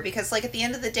conundrum here, because, like, at the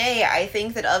end of the day, I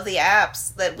think that of the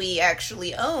apps that we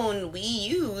actually own, we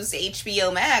use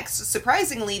HBO Max,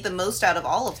 surprisingly, the most out of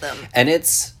all of them. And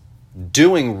it's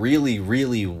doing really,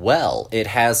 really well. It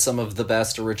has some of the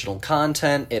best original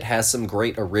content. It has some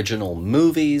great original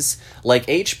movies. Like,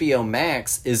 HBO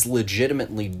Max is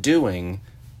legitimately doing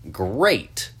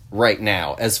great right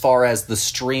now as far as the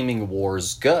streaming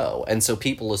wars go. And so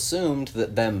people assumed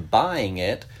that them buying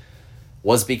it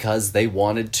was because they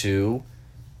wanted to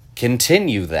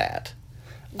continue that.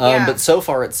 Yeah. But so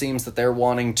far it seems that they're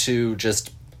wanting to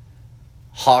just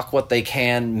hawk what they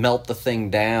can, melt the thing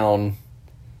down,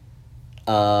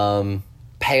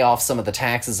 pay off some of the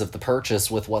taxes of the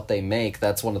purchase with what they make.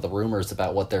 That's one of the rumors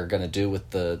about what they're going to do with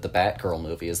the Batgirl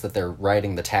movie, is that they're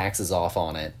writing the taxes off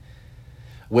on it,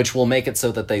 which will make it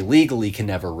so that they legally can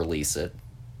never release it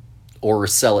or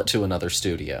sell it to another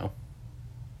studio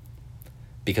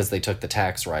because they took the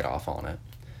tax write-off on it.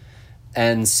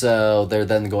 And so they're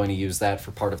then going to use that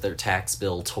for part of their tax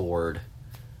bill toward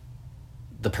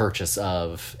the purchase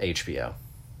of HBO.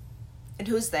 And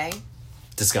who's they?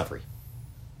 Discovery.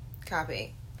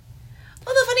 Copy.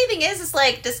 Well, the funny thing is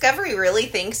like, Discovery really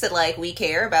thinks that, like, we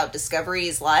care about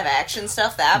Discovery's live-action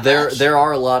stuff that much. There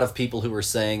are a lot of people who are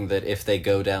saying that if they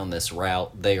go down this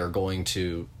route, they are going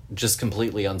to just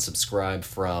completely unsubscribe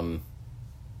from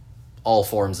all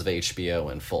forms of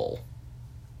HBO in full.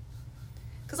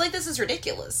 Because, like, this is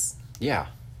ridiculous. Yeah.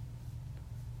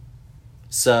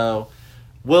 So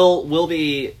we'll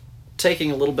be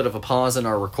taking a little bit of a pause in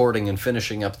our recording and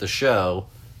finishing up the show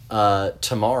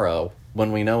tomorrow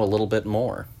when we know a little bit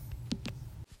more.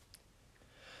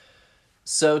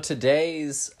 So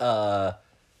today's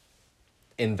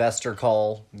investor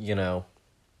call,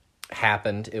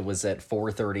 happened. It was at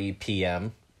 4:30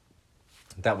 p.m.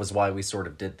 That was why we sort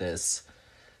of did this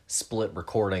split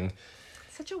recording.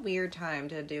 Such a weird time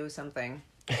to do something.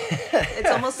 It's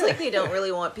almost like they don't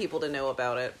really want people to know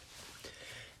about it.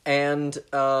 And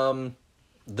the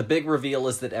big reveal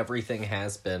is that everything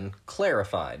has been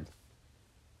clarified.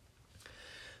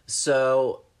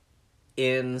 So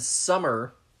in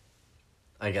summer,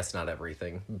 I guess not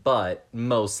everything, but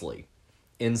mostly,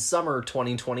 in summer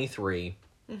 2023,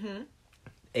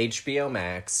 HBO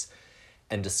Max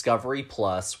and Discovery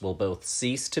Plus will both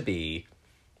cease to be,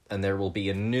 and there will be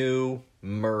a new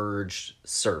merged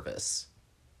service.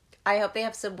 I hope they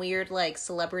have some weird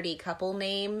celebrity couple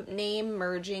name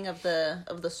merging of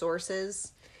the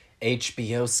sources.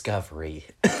 HBO Discovery.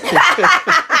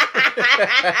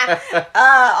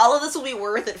 All of this will be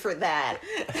worth it for that.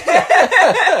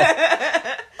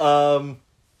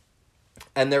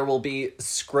 And there will be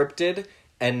scripted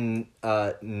and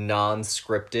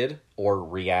non-scripted or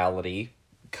reality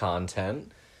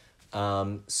content.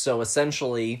 So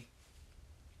essentially,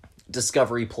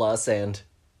 Discovery Plus and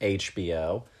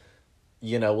HBO,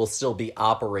 will still be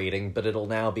operating, but it'll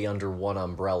now be under one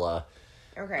umbrella.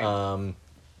 Okay.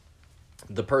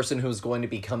 The person who's going to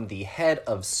become the head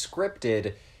of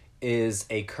scripted is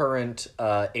a current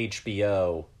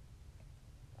HBO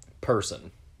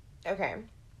person. Okay.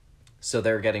 So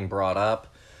they're getting brought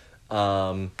up.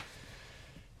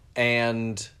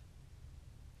 And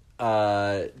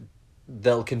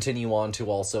they'll continue on to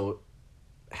also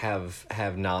have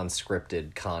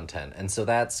non-scripted content. And so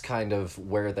that's kind of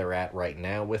where they're at right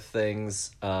now with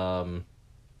things. And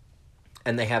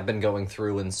they have been going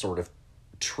through and sort of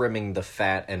trimming the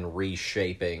fat and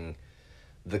reshaping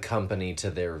the company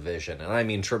to their vision. And I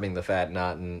mean trimming the fat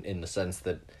not in the sense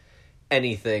that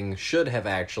anything should have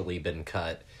actually been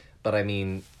cut, but I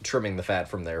mean trimming the fat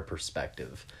from their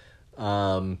perspective.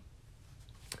 So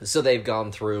they've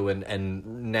gone through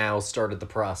and now started the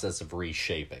process of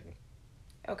reshaping.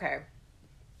 Okay.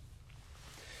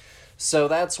 So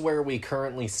that's where we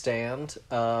currently stand.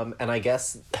 And I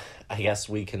guess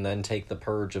we can then take the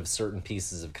purge of certain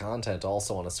pieces of content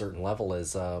also on a certain level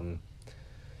as a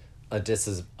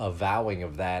disavowing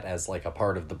of that as like a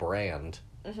part of the brand.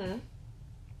 Mm-hmm.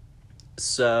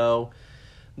 So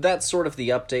that's sort of the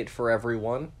update for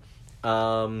everyone.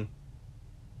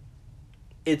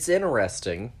 It's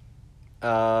interesting.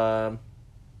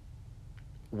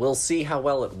 We'll see how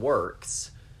well it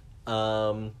works.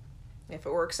 If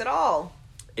it works at all.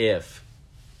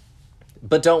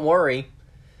 But don't worry.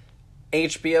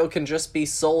 HBO can just be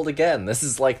sold again. This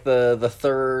is like the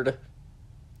third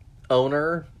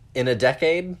owner in a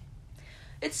decade.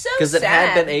 It's so sad. Because it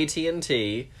had been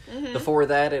AT&T. Mm-hmm. Before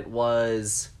that, it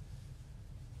was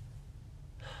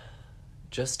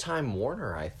just Time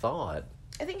Warner, I thought.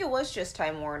 I think it was just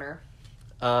Time Warner.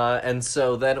 And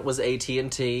so then it was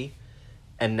AT&T,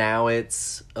 and now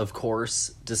it's, of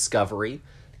course, Discovery.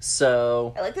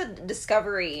 So I like the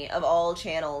Discovery of all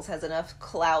channels has enough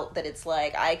clout that it's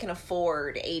like I can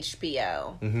afford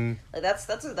HBO. Mm-hmm. Like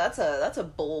that's a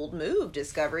bold move,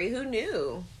 Discovery. Who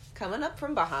knew? Coming up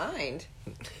from behind.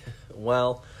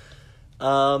 Well,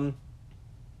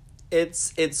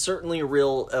 it's certainly a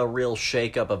real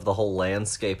shakeup of the whole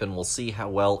landscape, and we'll see how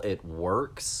well it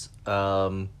works.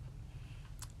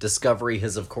 Discovery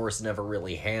has, of course, never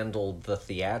really handled the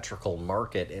theatrical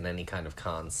market in any kind of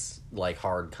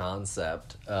hard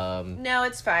concept. No,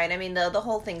 it's fine. I mean, the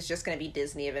whole thing's just going to be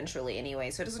Disney eventually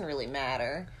anyway, so it doesn't really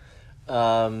matter.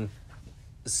 But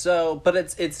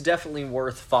it's definitely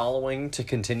worth following to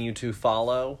continue to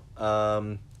follow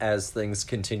as things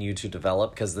continue to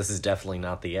develop, because this is definitely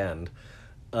not the end.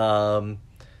 So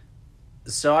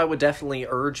I would definitely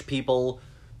urge people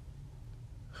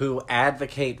who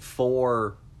advocate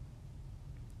for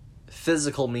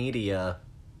physical media,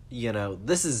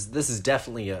 this is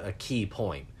definitely a key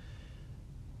point.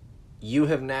 You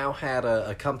have now had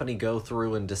a company go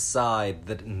through and decide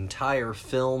that an entire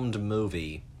filmed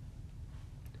movie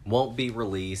won't be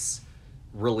released,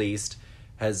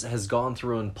 has gone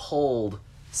through and pulled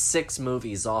 6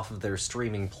 movies off of their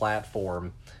streaming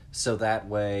platform, so that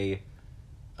way,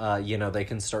 they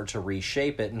can start to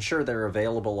reshape it. And sure, they're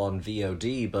available on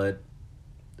VOD, but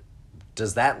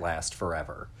does that last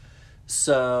forever?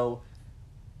 So,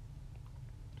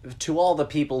 to all the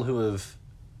people who have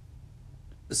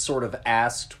sort of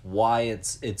asked why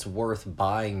it's worth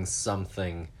buying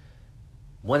something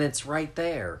when it's right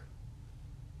there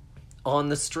on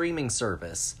the streaming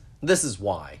service? This is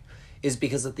why. Is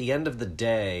because at the end of the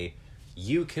day,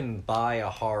 you can buy a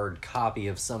hard copy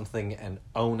of something and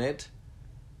own it,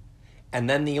 and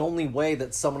then the only way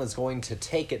that someone is going to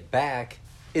take it back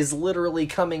is literally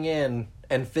coming in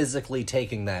and physically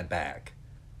taking that back.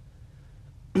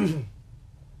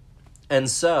 And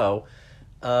so,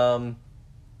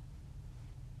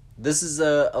 this is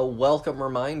a welcome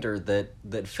reminder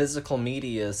that physical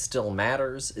media still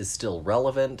matters, is still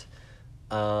relevant,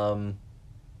 and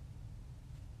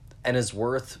is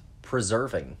worth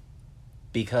preserving.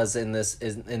 Because in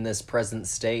this present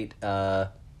state,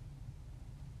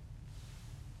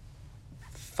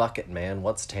 fuck it, man.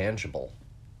 What's tangible?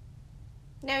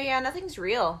 No, yeah, nothing's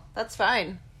real. That's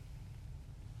fine.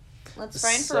 That's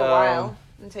fine for a while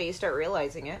until you start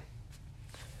realizing it.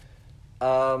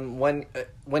 When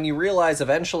you realize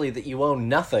eventually that you own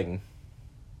nothing,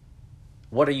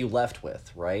 what are you left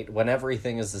with, right? When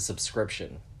everything is a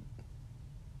subscription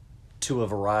to a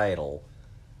varietal.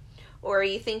 Or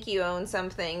you think you own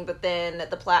something, but then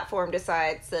the platform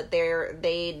decides that they're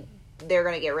going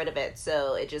to get rid of it,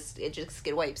 so it just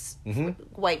get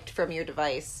wiped from your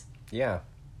device. Yeah.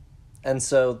 And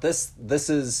so this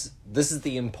is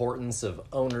the importance of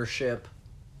ownership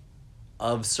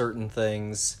of certain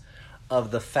things,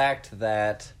 of the fact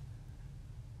that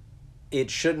it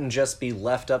shouldn't just be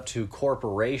left up to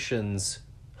corporations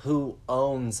who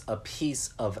owns a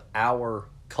piece of our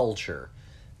culture.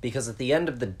 Because at the end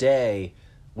of the day,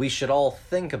 we should all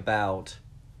think about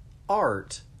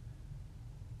art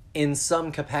in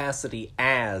some capacity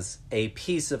as a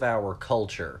piece of our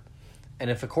culture.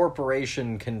 And if a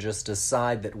corporation can just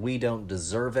decide that we don't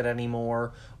deserve it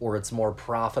anymore, or it's more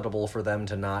profitable for them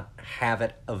to not have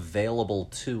it available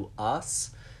to us,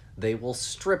 they will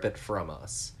strip it from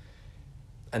us.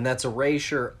 And that's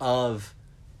erasure of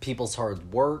people's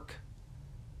hard work,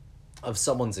 of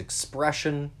someone's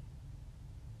expression.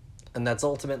 And that's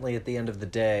ultimately, at the end of the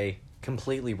day,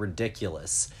 completely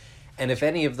ridiculous. And if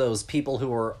any of those people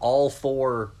who are all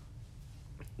for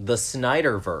the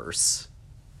Snyderverse,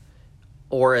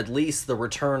 or at least the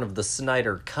return of the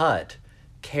Snyder Cut,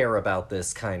 care about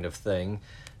this kind of thing,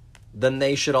 then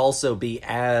they should also be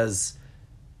as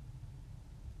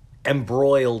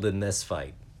embroiled in this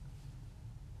fight.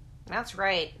 That's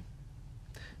right.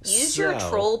 Use your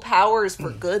troll powers for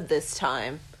good this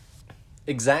time.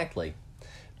 Exactly.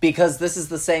 Because this is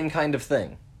the same kind of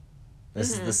thing.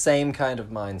 This is the same kind of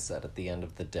mindset at the end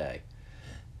of the day.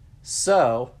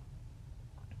 So,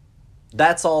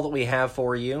 that's all that we have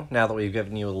for you, now that we've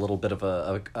given you a little bit of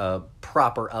a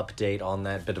proper update on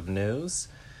that bit of news.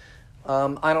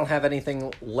 I don't have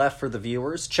anything left for the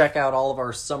viewers. Check out all of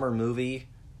our summer movie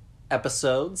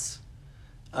episodes.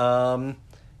 And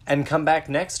come back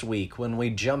next week when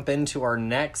we jump into our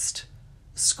next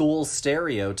school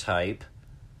stereotype,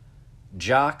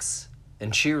 jocks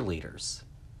and cheerleaders.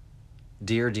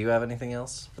 Dear, do you have anything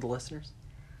else for the listeners?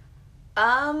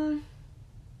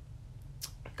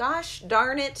 Gosh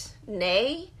darn it,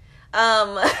 nay.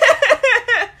 But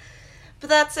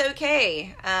that's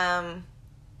okay.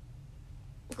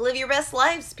 Live your best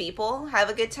lives, people. Have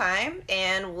a good time,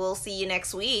 and we'll see you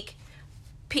next week.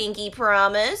 Pinky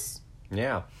promise.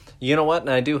 Yeah. You know what?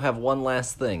 And I do have one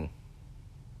last thing.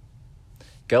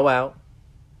 Go out.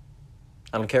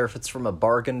 I don't care if it's from a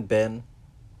bargain bin.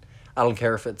 I don't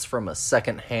care if it's from a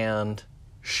secondhand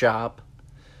shop.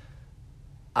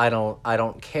 I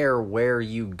don't care where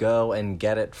you go and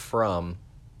get it from.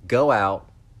 Go out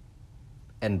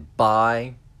and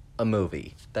buy a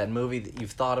movie. That movie that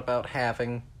you've thought about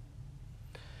having.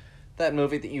 That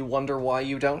movie that you wonder why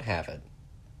you don't have it.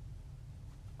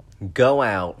 Go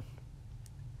out,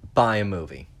 buy a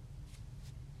movie.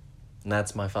 And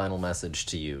that's my final message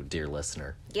to you, dear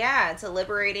listener. Yeah, it's a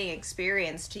liberating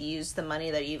experience to use the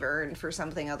money that you've earned for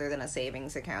something other than a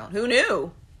savings account. Who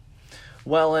knew?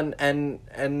 Well,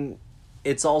 and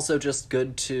it's also just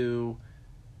good to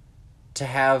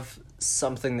have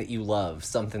something that you love,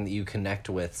 something that you connect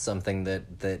with, something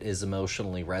that is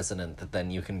emotionally resonant that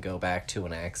then you can go back to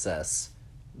and access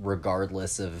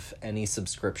regardless of any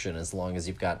subscription, as long as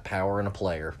you've got power and a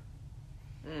player.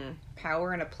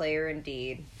 Power and a player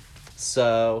indeed.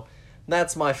 So,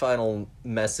 that's my final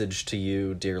message to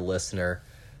you, dear listener.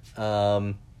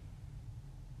 I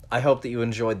hope that you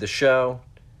enjoyed the show.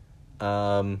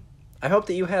 I hope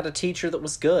that you had a teacher that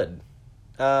was good.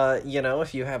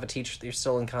 If you have a teacher that you're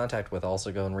still in contact with,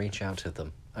 also go and reach out to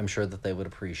them. I'm sure that they would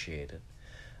appreciate it.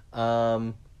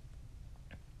 Come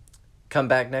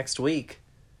back next week.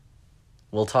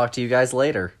 We'll talk to you guys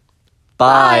later.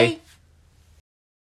 Bye.